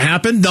mean it's going to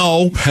happen?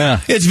 No.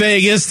 It's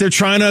Vegas. They're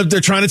trying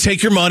to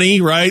take your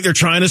money, right? They're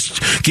trying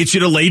to get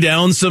you to lay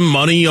down some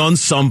money on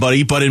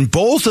somebody. But in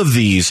both of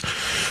these,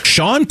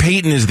 Sean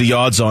Payton is the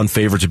odds-on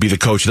favorite to be the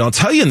coach. And I'll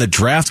tell you, in the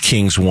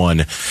DraftKings one,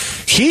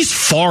 he's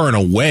far and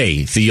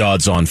away the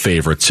odds-on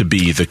favorite to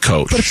be the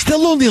coach. But it's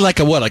still only like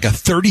a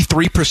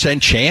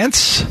 33%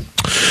 chance?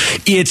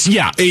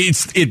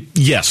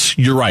 Yes,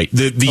 you're right.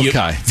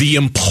 The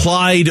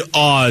implied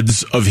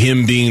odds of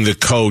him being the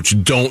coach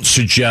don't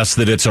suggest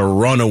that it's a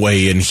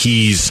runaway and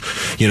he's,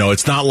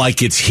 it's not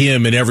like it's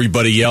him and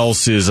everybody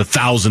else is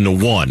 1,000 to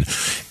 1.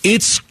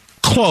 It's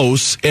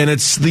close, and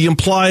it's the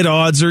implied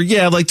odds are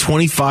like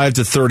 25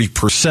 to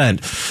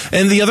 30%.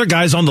 And the other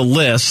guys on the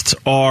list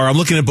are, I'm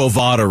looking at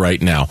Bovada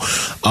right now.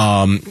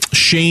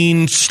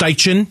 Shane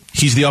Steichen,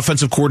 he's the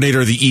offensive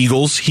coordinator of the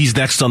Eagles. He's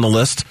next on the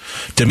list.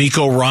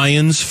 D'Amico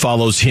Ryans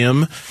follows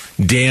him.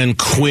 Dan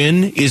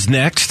Quinn is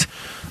next.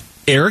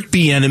 Eric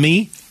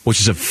Bieniemy, which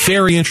is a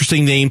very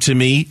interesting name to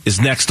me, is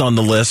next on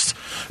the list.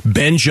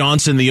 Ben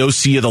Johnson, the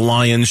OC of the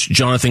Lions.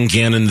 Jonathan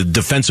Gannon, the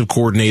defensive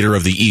coordinator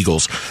of the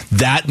Eagles.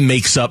 That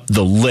makes up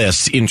the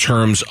list in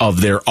terms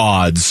of their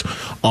odds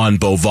on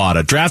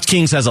Bovada.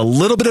 DraftKings has a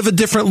little bit of a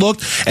different look.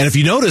 And if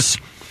you notice,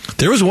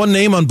 there was one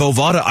name on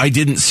Bovada I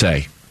didn't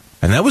say,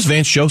 and that was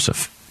Vance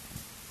Joseph.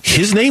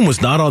 His name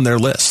was not on their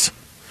list.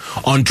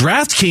 On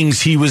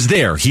DraftKings, he was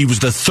there. He was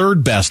the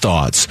third best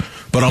odds.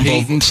 But on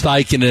Peyton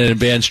Steichen and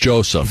Vance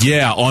Joseph.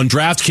 Yeah, on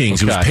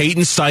DraftKings, It was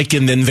Peyton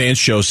Steichen, then Vance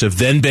Joseph,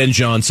 then Ben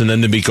Johnson,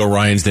 then D'Amico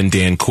Ryans, then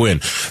Dan Quinn.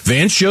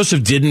 Vance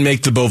Joseph didn't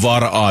make the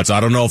Bovada odds. I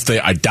don't know if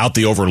I doubt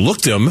they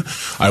overlooked him.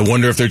 I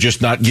wonder if they're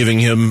just not giving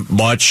him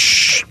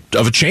much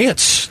of a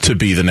chance to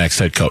be the next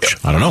head coach.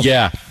 I don't know.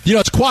 Yeah.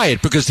 It's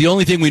quiet because the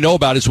only thing we know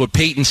about is what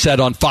Peyton said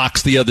on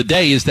Fox the other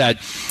day is that,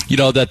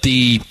 that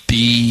the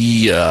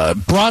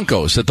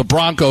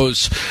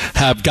Broncos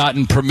have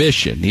gotten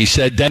permission. He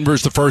said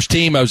Denver's the first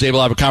team. I was able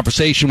to have a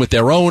conversation with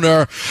their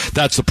owner.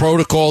 That's the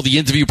protocol. The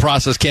interview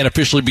process can't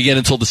officially begin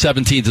until the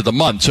 17th of the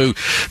month. So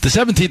the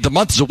 17th of the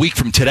month is a week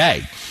from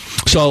today.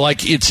 So,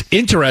 it's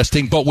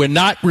interesting, but we're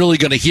not really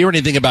going to hear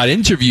anything about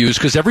interviews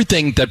because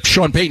everything that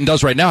Sean Payton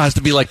does right now has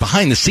to be,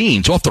 behind the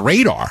scenes, off the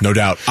radar. No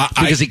doubt.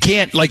 Because he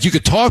can't, you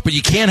could talk, but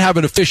you can't have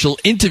an official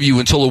interview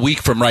until a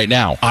week from right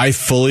now. I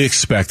fully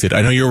expect it.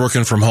 I know you're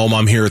working from home.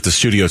 I'm here at the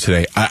studio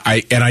today.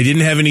 I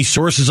didn't have any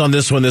sources on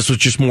this one. This was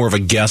just more of a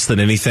guess than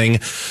anything.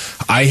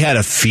 I had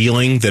a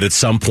feeling that at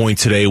some point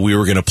today we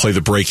were going to play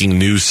the breaking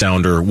news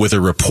sounder with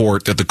a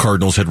report that the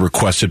Cardinals had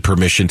requested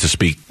permission to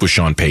speak with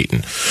Sean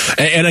Payton.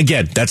 And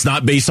again, that's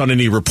not based on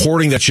any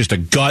reporting. That's just a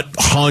gut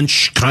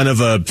hunch, kind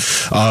of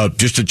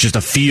just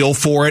a feel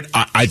for it.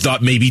 I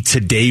thought maybe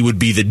today would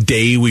be the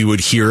day we would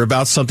hear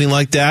about something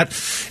like that.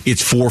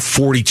 It's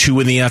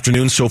 4:42 in the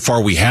afternoon. So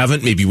far, we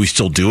haven't. Maybe we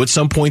still do at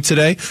some point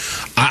today.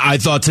 I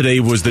thought today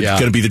was going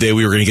to be the day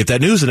we were going to get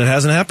that news, and it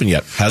hasn't happened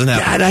yet. Hasn't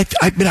happened.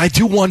 Yeah, I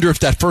do wonder if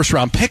that first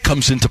round pick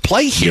comes into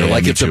play here.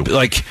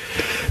 Yeah,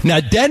 now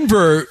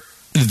Denver,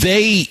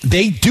 they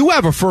do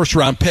have a first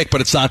round pick,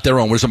 but it's not their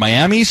own. Was it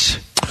Miami's?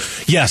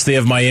 Yes, they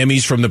have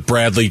Miami's from the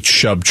Bradley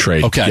Chubb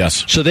trade. Okay.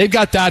 Yes. So they've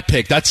got that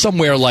pick. That's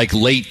somewhere late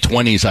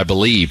 20s, I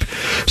believe.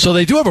 So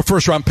they do have a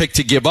first-round pick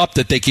to give up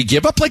that they could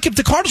give up. If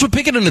the Cardinals were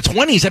picking in the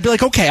 20s, I'd be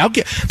like, okay,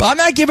 but I'm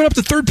not giving up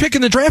the third pick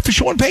in the draft for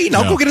Sean Payton.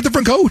 I'll go get a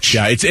different coach.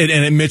 Yeah, it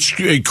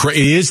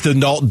is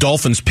the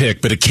Dolphins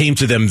pick, but it came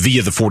to them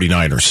via the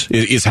 49ers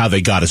is how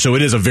they got it. So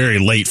it is a very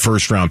late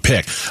first-round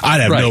pick. I'd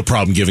have no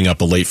problem giving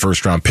up a late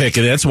first-round pick,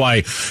 and that's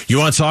why you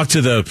want to talk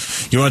to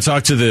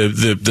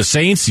the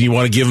Saints. You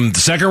want to give them the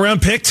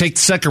second-round pick, take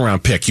the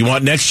second-round pick. You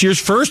want next year's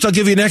first? I'll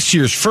give you next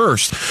year's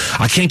first.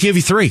 I can't give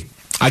you three.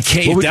 I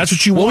can't. That's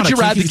what you want. What would you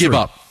rather give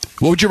up?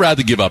 What would you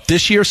rather give up?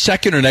 This year's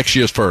second or next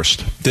year's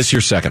first? This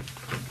year's second.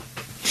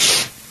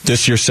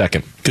 This year's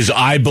second. Because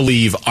I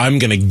believe I'm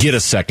going to get a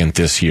second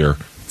this year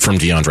from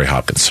DeAndre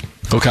Hopkins.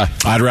 Okay.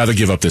 I'd rather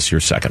give up this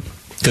year's second.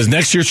 Because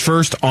next year's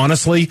first,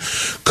 honestly,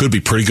 could be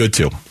pretty good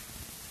too.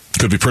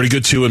 Could be pretty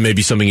good too, and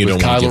maybe something you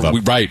don't want to give up.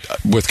 Right.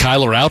 With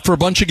Kyler out for a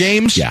bunch of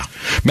games? Yeah.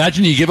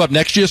 Imagine you give up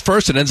next year's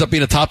first and it ends up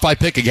being a top 5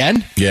 pick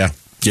again? Yeah.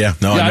 Yeah,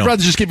 no, I'd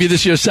rather just give you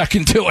this year's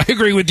second, too. I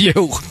agree with you.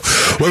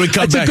 When we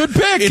come it's back, a good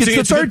pick. It's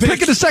the third pick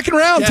in the second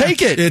round. Yeah.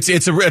 Take it.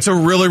 It's a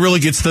really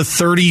it's the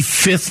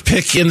 35th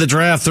pick in the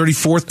draft,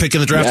 34th pick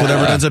in the draft,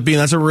 whatever it ends up being.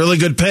 That's a really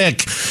good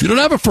pick. You don't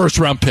have a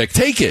first-round pick.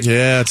 Take it.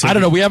 Yeah. I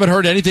don't know. We haven't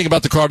heard anything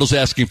about the Cardinals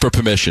asking for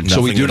permission, so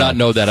we do not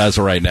know that as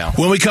of right now.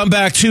 When we come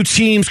back, two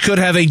teams could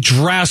have a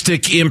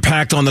drastic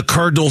impact on the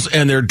Cardinals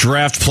and their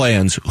draft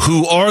plans.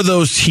 Who are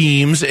those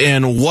teams,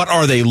 and what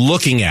are they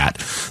looking at?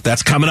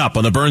 That's coming up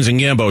on the Burns and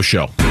Gambo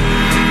Show.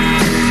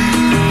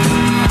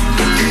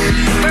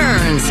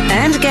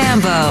 And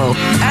Gambo.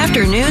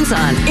 Afternoons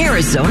on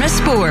Arizona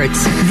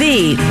Sports,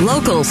 the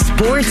local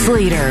sports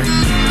leader.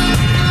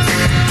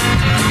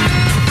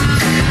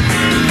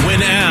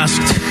 When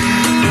asked,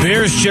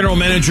 Bears general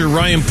manager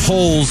Ryan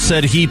Poles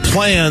said he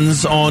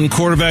plans on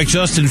quarterback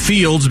Justin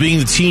Fields being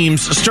the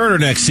team's starter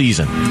next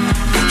season.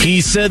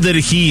 He said that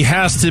he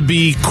has to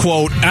be,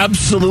 quote,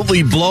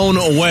 absolutely blown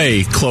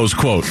away, close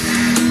quote,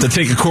 to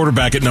take a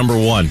quarterback at number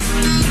one.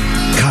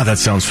 God, that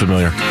sounds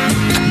familiar.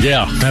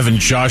 Yeah. Having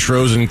Josh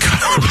Rosen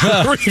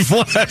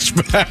flashbacks.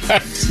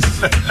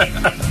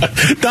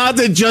 Not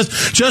that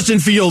Justin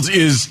Fields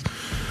is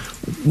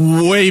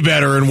way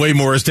better and way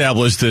more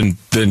established than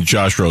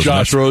Josh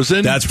Rosen.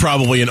 Rosen? That's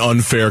probably an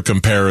unfair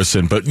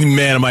comparison. But,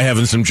 man, am I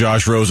having some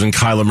Josh Rosen,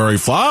 Kyler Murray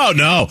Oh,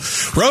 no.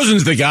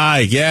 Rosen's the guy.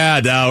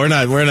 Yeah, no, we're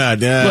not. We're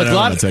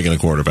not taking a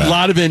quarterback. A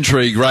lot of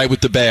intrigue, right,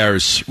 with the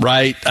Bears,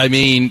 right? I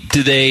mean,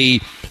 do they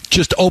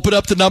just open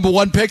up the number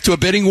one pick to a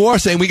bidding war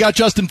saying, we got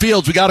Justin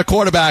Fields, we got a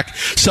quarterback.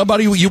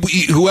 Somebody,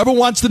 whoever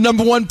wants the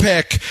number one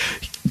pick,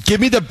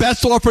 give me the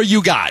best offer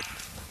you got.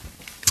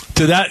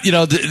 Do that,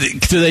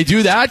 do they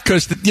do that?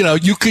 Because,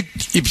 you could,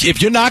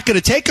 if you're not going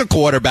to take a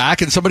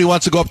quarterback and somebody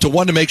wants to go up to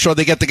one to make sure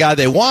they get the guy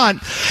they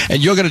want,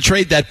 and you're going to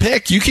trade that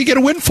pick, you could get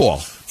a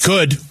windfall.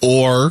 Could.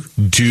 Or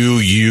do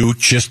you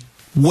just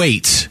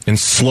wait and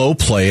slow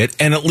play it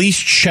and at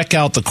least check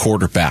out the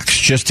quarterbacks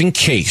just in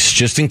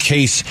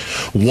case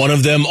one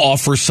of them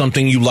offers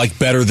something you like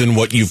better than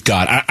what you've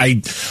got.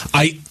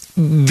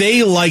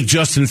 They like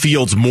Justin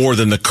Fields more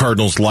than the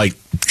Cardinals like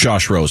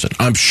Josh Rosen.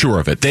 I'm sure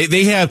of it.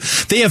 They have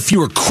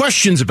fewer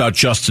questions about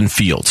Justin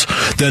Fields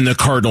than the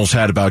Cardinals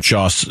had about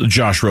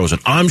Josh Rosen.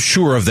 I'm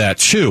sure of that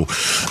too.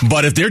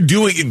 But if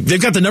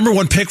they've got the number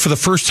one pick for the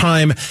first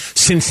time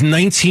since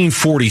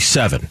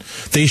 1947.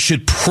 They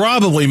should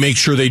probably make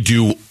sure they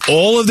do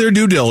all of their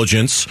due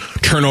diligence,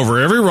 turn over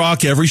every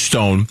rock, every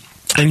stone,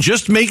 and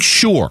just make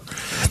sure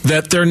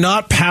that they're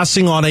not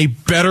passing on a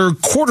better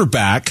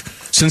quarterback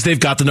since they've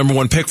got the number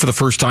one pick for the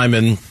first time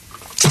in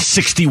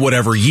 60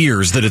 whatever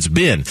years that it's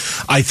been.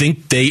 I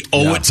think they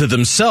owe it to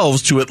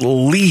themselves to at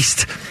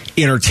least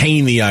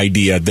entertain the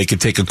idea they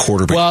could take a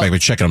quarterback by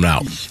checking them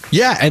out.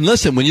 Yeah, and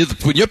listen, when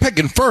you're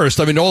picking first,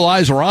 I mean, all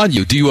eyes are on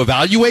you. Do you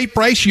evaluate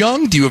Bryce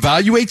Young? Do you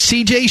evaluate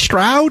C.J.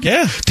 Stroud?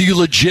 Yeah. Do you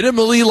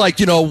legitimately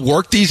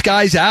work these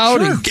guys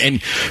out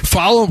and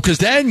follow them? Because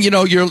then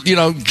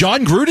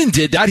John Gruden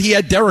did that. He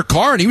had Derek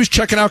Carr and he was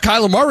checking out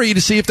Kyler Murray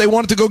to see if they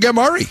wanted to go get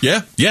Murray.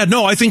 Yeah.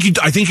 No, I think you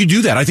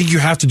do that. I think you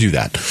have to do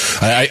that.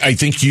 I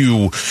think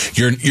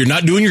you're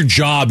not doing your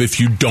job if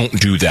you don't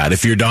do that.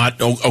 If you're not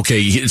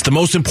it's the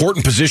most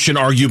important position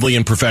arguably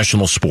in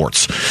professional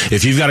sports.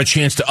 If you've got a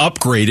chance to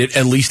upgrade it,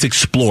 at least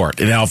explore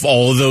it. And now if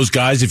all of those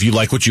guys, if you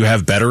like what you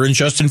have better in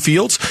Justin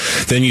Fields,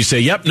 then you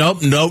say, yep,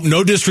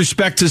 no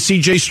disrespect to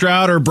C.J.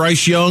 Stroud or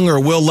Bryce Young or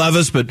Will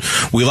Levis, but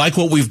we like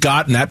what we've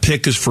got and that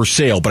pick is for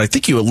sale. But I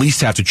think you at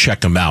least have to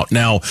check them out.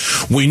 Now,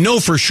 we know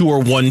for sure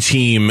one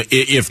team,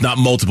 if not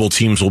multiple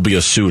teams, will be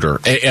a suitor.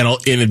 And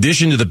in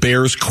addition to the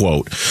Bears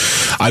quote,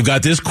 I've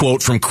got this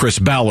quote from Chris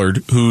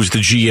Ballard, who's the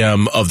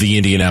GM of the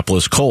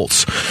Indianapolis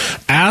Colts.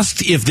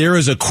 Asked if there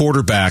is a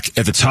quarterback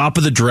at the top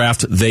of the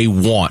draft they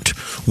want,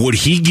 would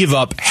he give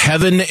up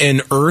heaven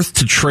and earth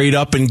to trade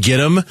up and get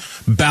him?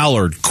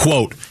 Ballard,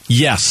 quote,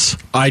 yes,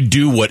 I'd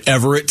do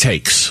whatever it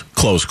takes,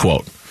 close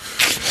quote.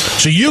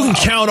 So you can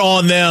count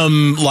on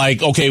them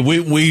like, okay,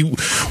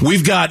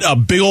 we've got a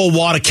big old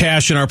wad of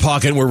cash in our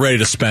pocket and we're ready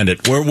to spend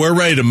it. We're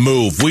ready to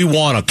move. We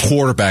want a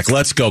quarterback.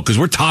 Let's go, because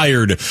we're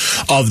tired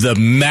of the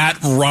Matt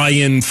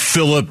Ryan,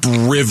 Phillip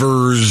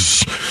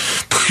Rivers,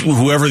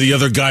 whoever the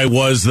other guy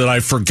was that I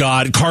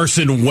forgot,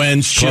 Carson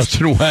Wentz,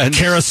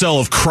 carousel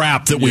of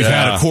crap that we've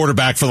had a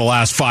quarterback for the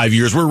last 5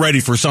 years. We're ready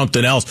for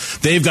something else.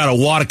 They've got a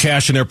wad of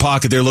cash in their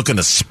pocket. They're looking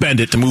to spend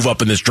it to move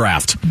up in this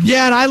draft.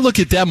 Yeah, and I look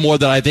at them more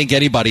than I think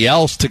anybody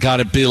else to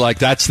kind of be like,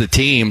 that's the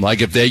team.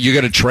 Like if you're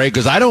going to trade,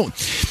 because I don't,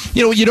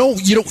 you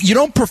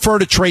don't prefer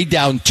to trade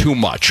down too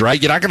much,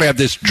 right? You're not going to have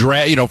this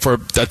draft, for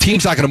a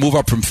team's not going to move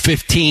up from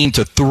 15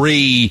 to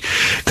 3,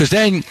 because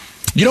then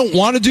you don't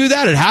want to do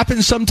that. It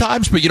happens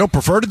sometimes, but you don't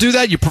prefer to do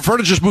that. You prefer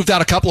to just move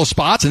down a couple of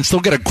spots and still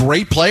get a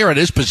great player at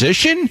his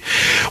position,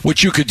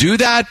 which you could do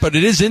that. But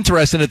it is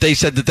interesting that they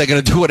said that they're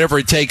going to do whatever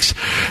it takes,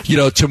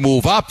 to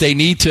move up. They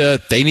need to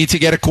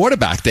get a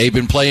quarterback. They've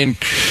been playing,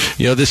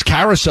 this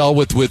carousel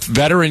with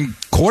veteran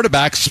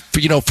quarterbacks,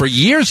 for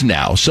years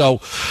now.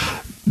 So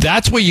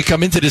that's where you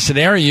come into the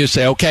scenario and you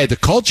say, okay, the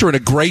Colts are in a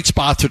great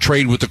spot to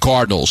trade with the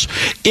Cardinals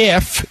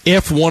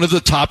if one of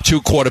the top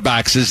two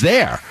quarterbacks is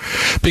there.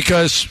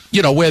 Because,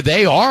 where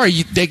they are,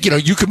 you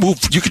can move,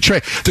 you can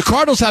trade. The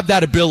Cardinals have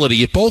that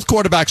ability. If both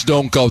quarterbacks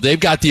don't go, they've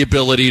got the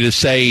ability to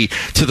say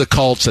to the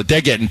Colts that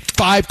they're getting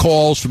 5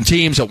 calls from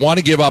teams that want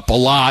to give up a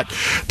lot.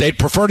 They'd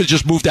prefer to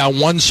just move down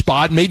one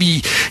spot. Maybe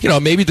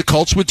the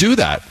Colts would do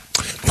that.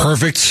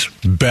 Perfect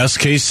best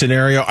case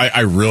scenario. I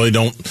really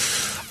don't.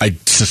 I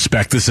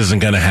suspect this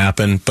isn't going to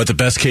happen, but the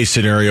best case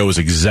scenario is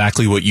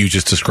exactly what you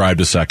just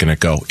described a second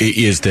ago. It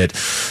is that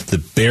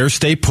the Bears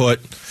stay put,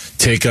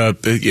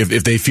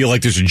 if they feel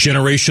like there's a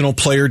generational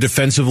player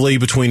defensively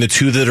between the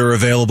two that are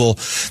available,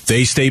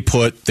 they stay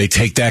put, they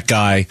take that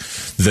guy.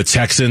 The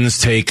Texans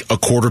take a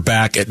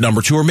quarterback at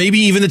number 2, or maybe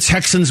even the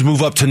Texans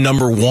move up to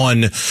number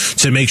 1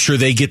 to make sure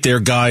they get their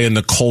guy and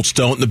the Colts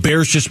don't. The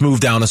Bears just move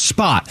down a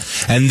spot,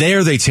 and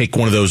there they take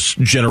one of those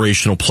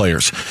generational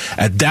players.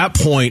 At that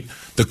point,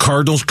 the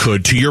Cardinals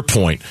could, to your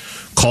point,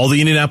 call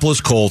the Indianapolis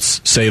Colts,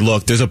 say,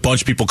 look, there's a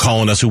bunch of people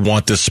calling us who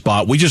want this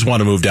spot. We just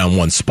want to move down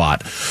one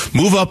spot.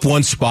 Move up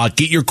one spot,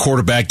 get your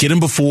quarterback, get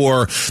him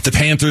before the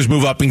Panthers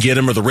move up and get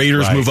him, or the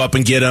Raiders move up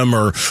and get him,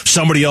 or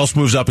somebody else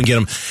moves up and get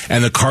him.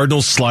 And the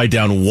Cardinals slide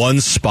down one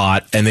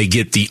spot, and they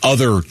get the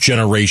other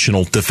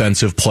generational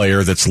defensive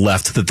player that's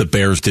left that the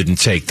Bears didn't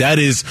take. That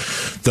is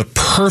the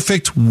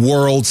perfect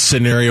world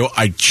scenario.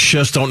 I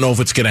just don't know if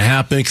it's going to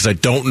happen, because I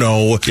don't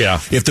know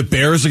if the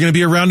Bears are going to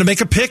be around to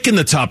make a pick in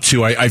the top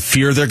two. I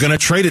fear they're going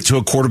to trade it to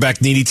a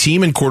quarterback-needy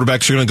team, and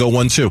quarterbacks are going to go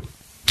 1-2.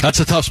 That's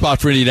a tough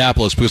spot for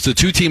Indianapolis, because the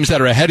two teams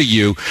that are ahead of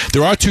you,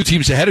 there are two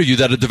teams ahead of you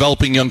that are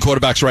developing young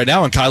quarterbacks right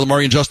now, and Kyler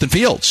Murray and Justin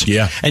Fields.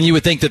 Yeah, and you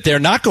would think that they're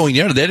not going.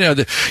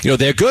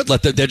 They're good.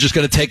 They're just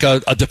going to take a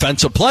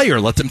defensive player.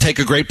 Let them take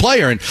a great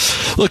player. And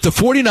look, the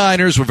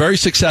 49ers were very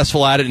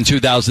successful at it in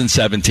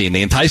 2017.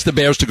 They enticed the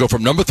Bears to go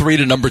from number 3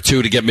 to number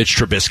 2 to get Mitch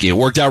Trubisky. It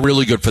worked out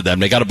really good for them.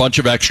 They got a bunch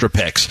of extra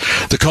picks.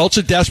 The Colts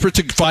are desperate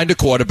to find a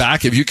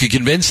quarterback. If you could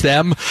convince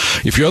them,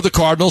 if you're the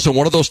Cardinals and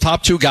one of those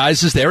top 2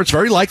 guys is there, it's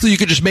very likely you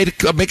could just make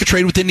a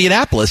trade with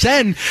Indianapolis.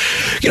 And,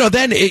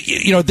 then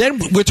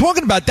we're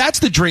talking about, that's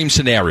the dream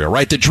scenario,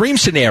 right? The dream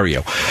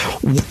scenario.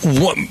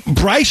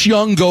 Bryce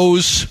Young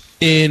goes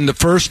in the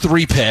first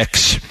 3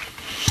 picks.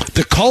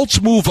 The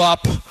Colts move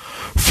up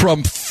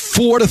from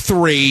 4 to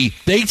 3.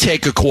 They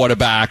take a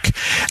quarterback.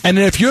 And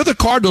then if you're the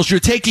Cardinals, you're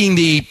taking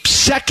the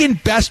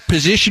second best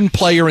position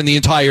player in the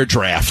entire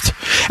draft.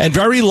 And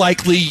very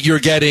likely you're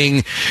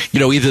getting,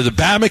 either the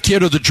Bama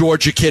kid or the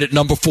Georgia kid at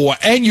number 4.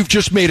 And you've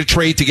just made a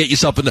trade to get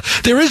yourself in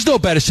there is no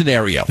better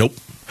scenario. Nope.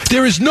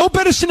 There is no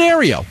better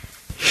scenario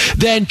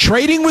than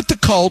trading with the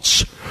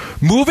Colts,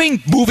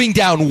 moving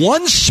down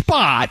one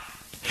spot,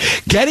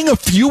 getting a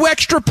few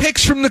extra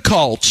picks from the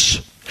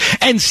Colts,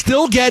 and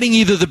still getting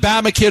either the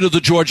Bama kid or the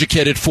Georgia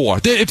kid at 4.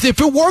 If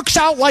it works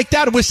out like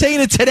that, and we're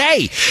saying it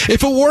today,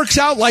 if it works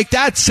out like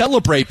that,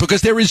 celebrate,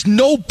 because there is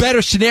no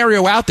better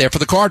scenario out there for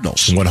the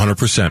Cardinals.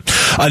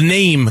 100%. A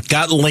name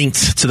got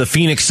linked to the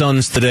Phoenix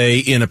Suns today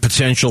in a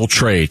potential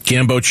trade.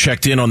 Gambo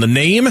checked in on the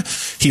name.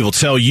 He will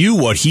tell you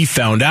what he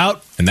found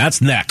out, and that's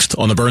next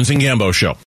on the Burns and Gambo Show.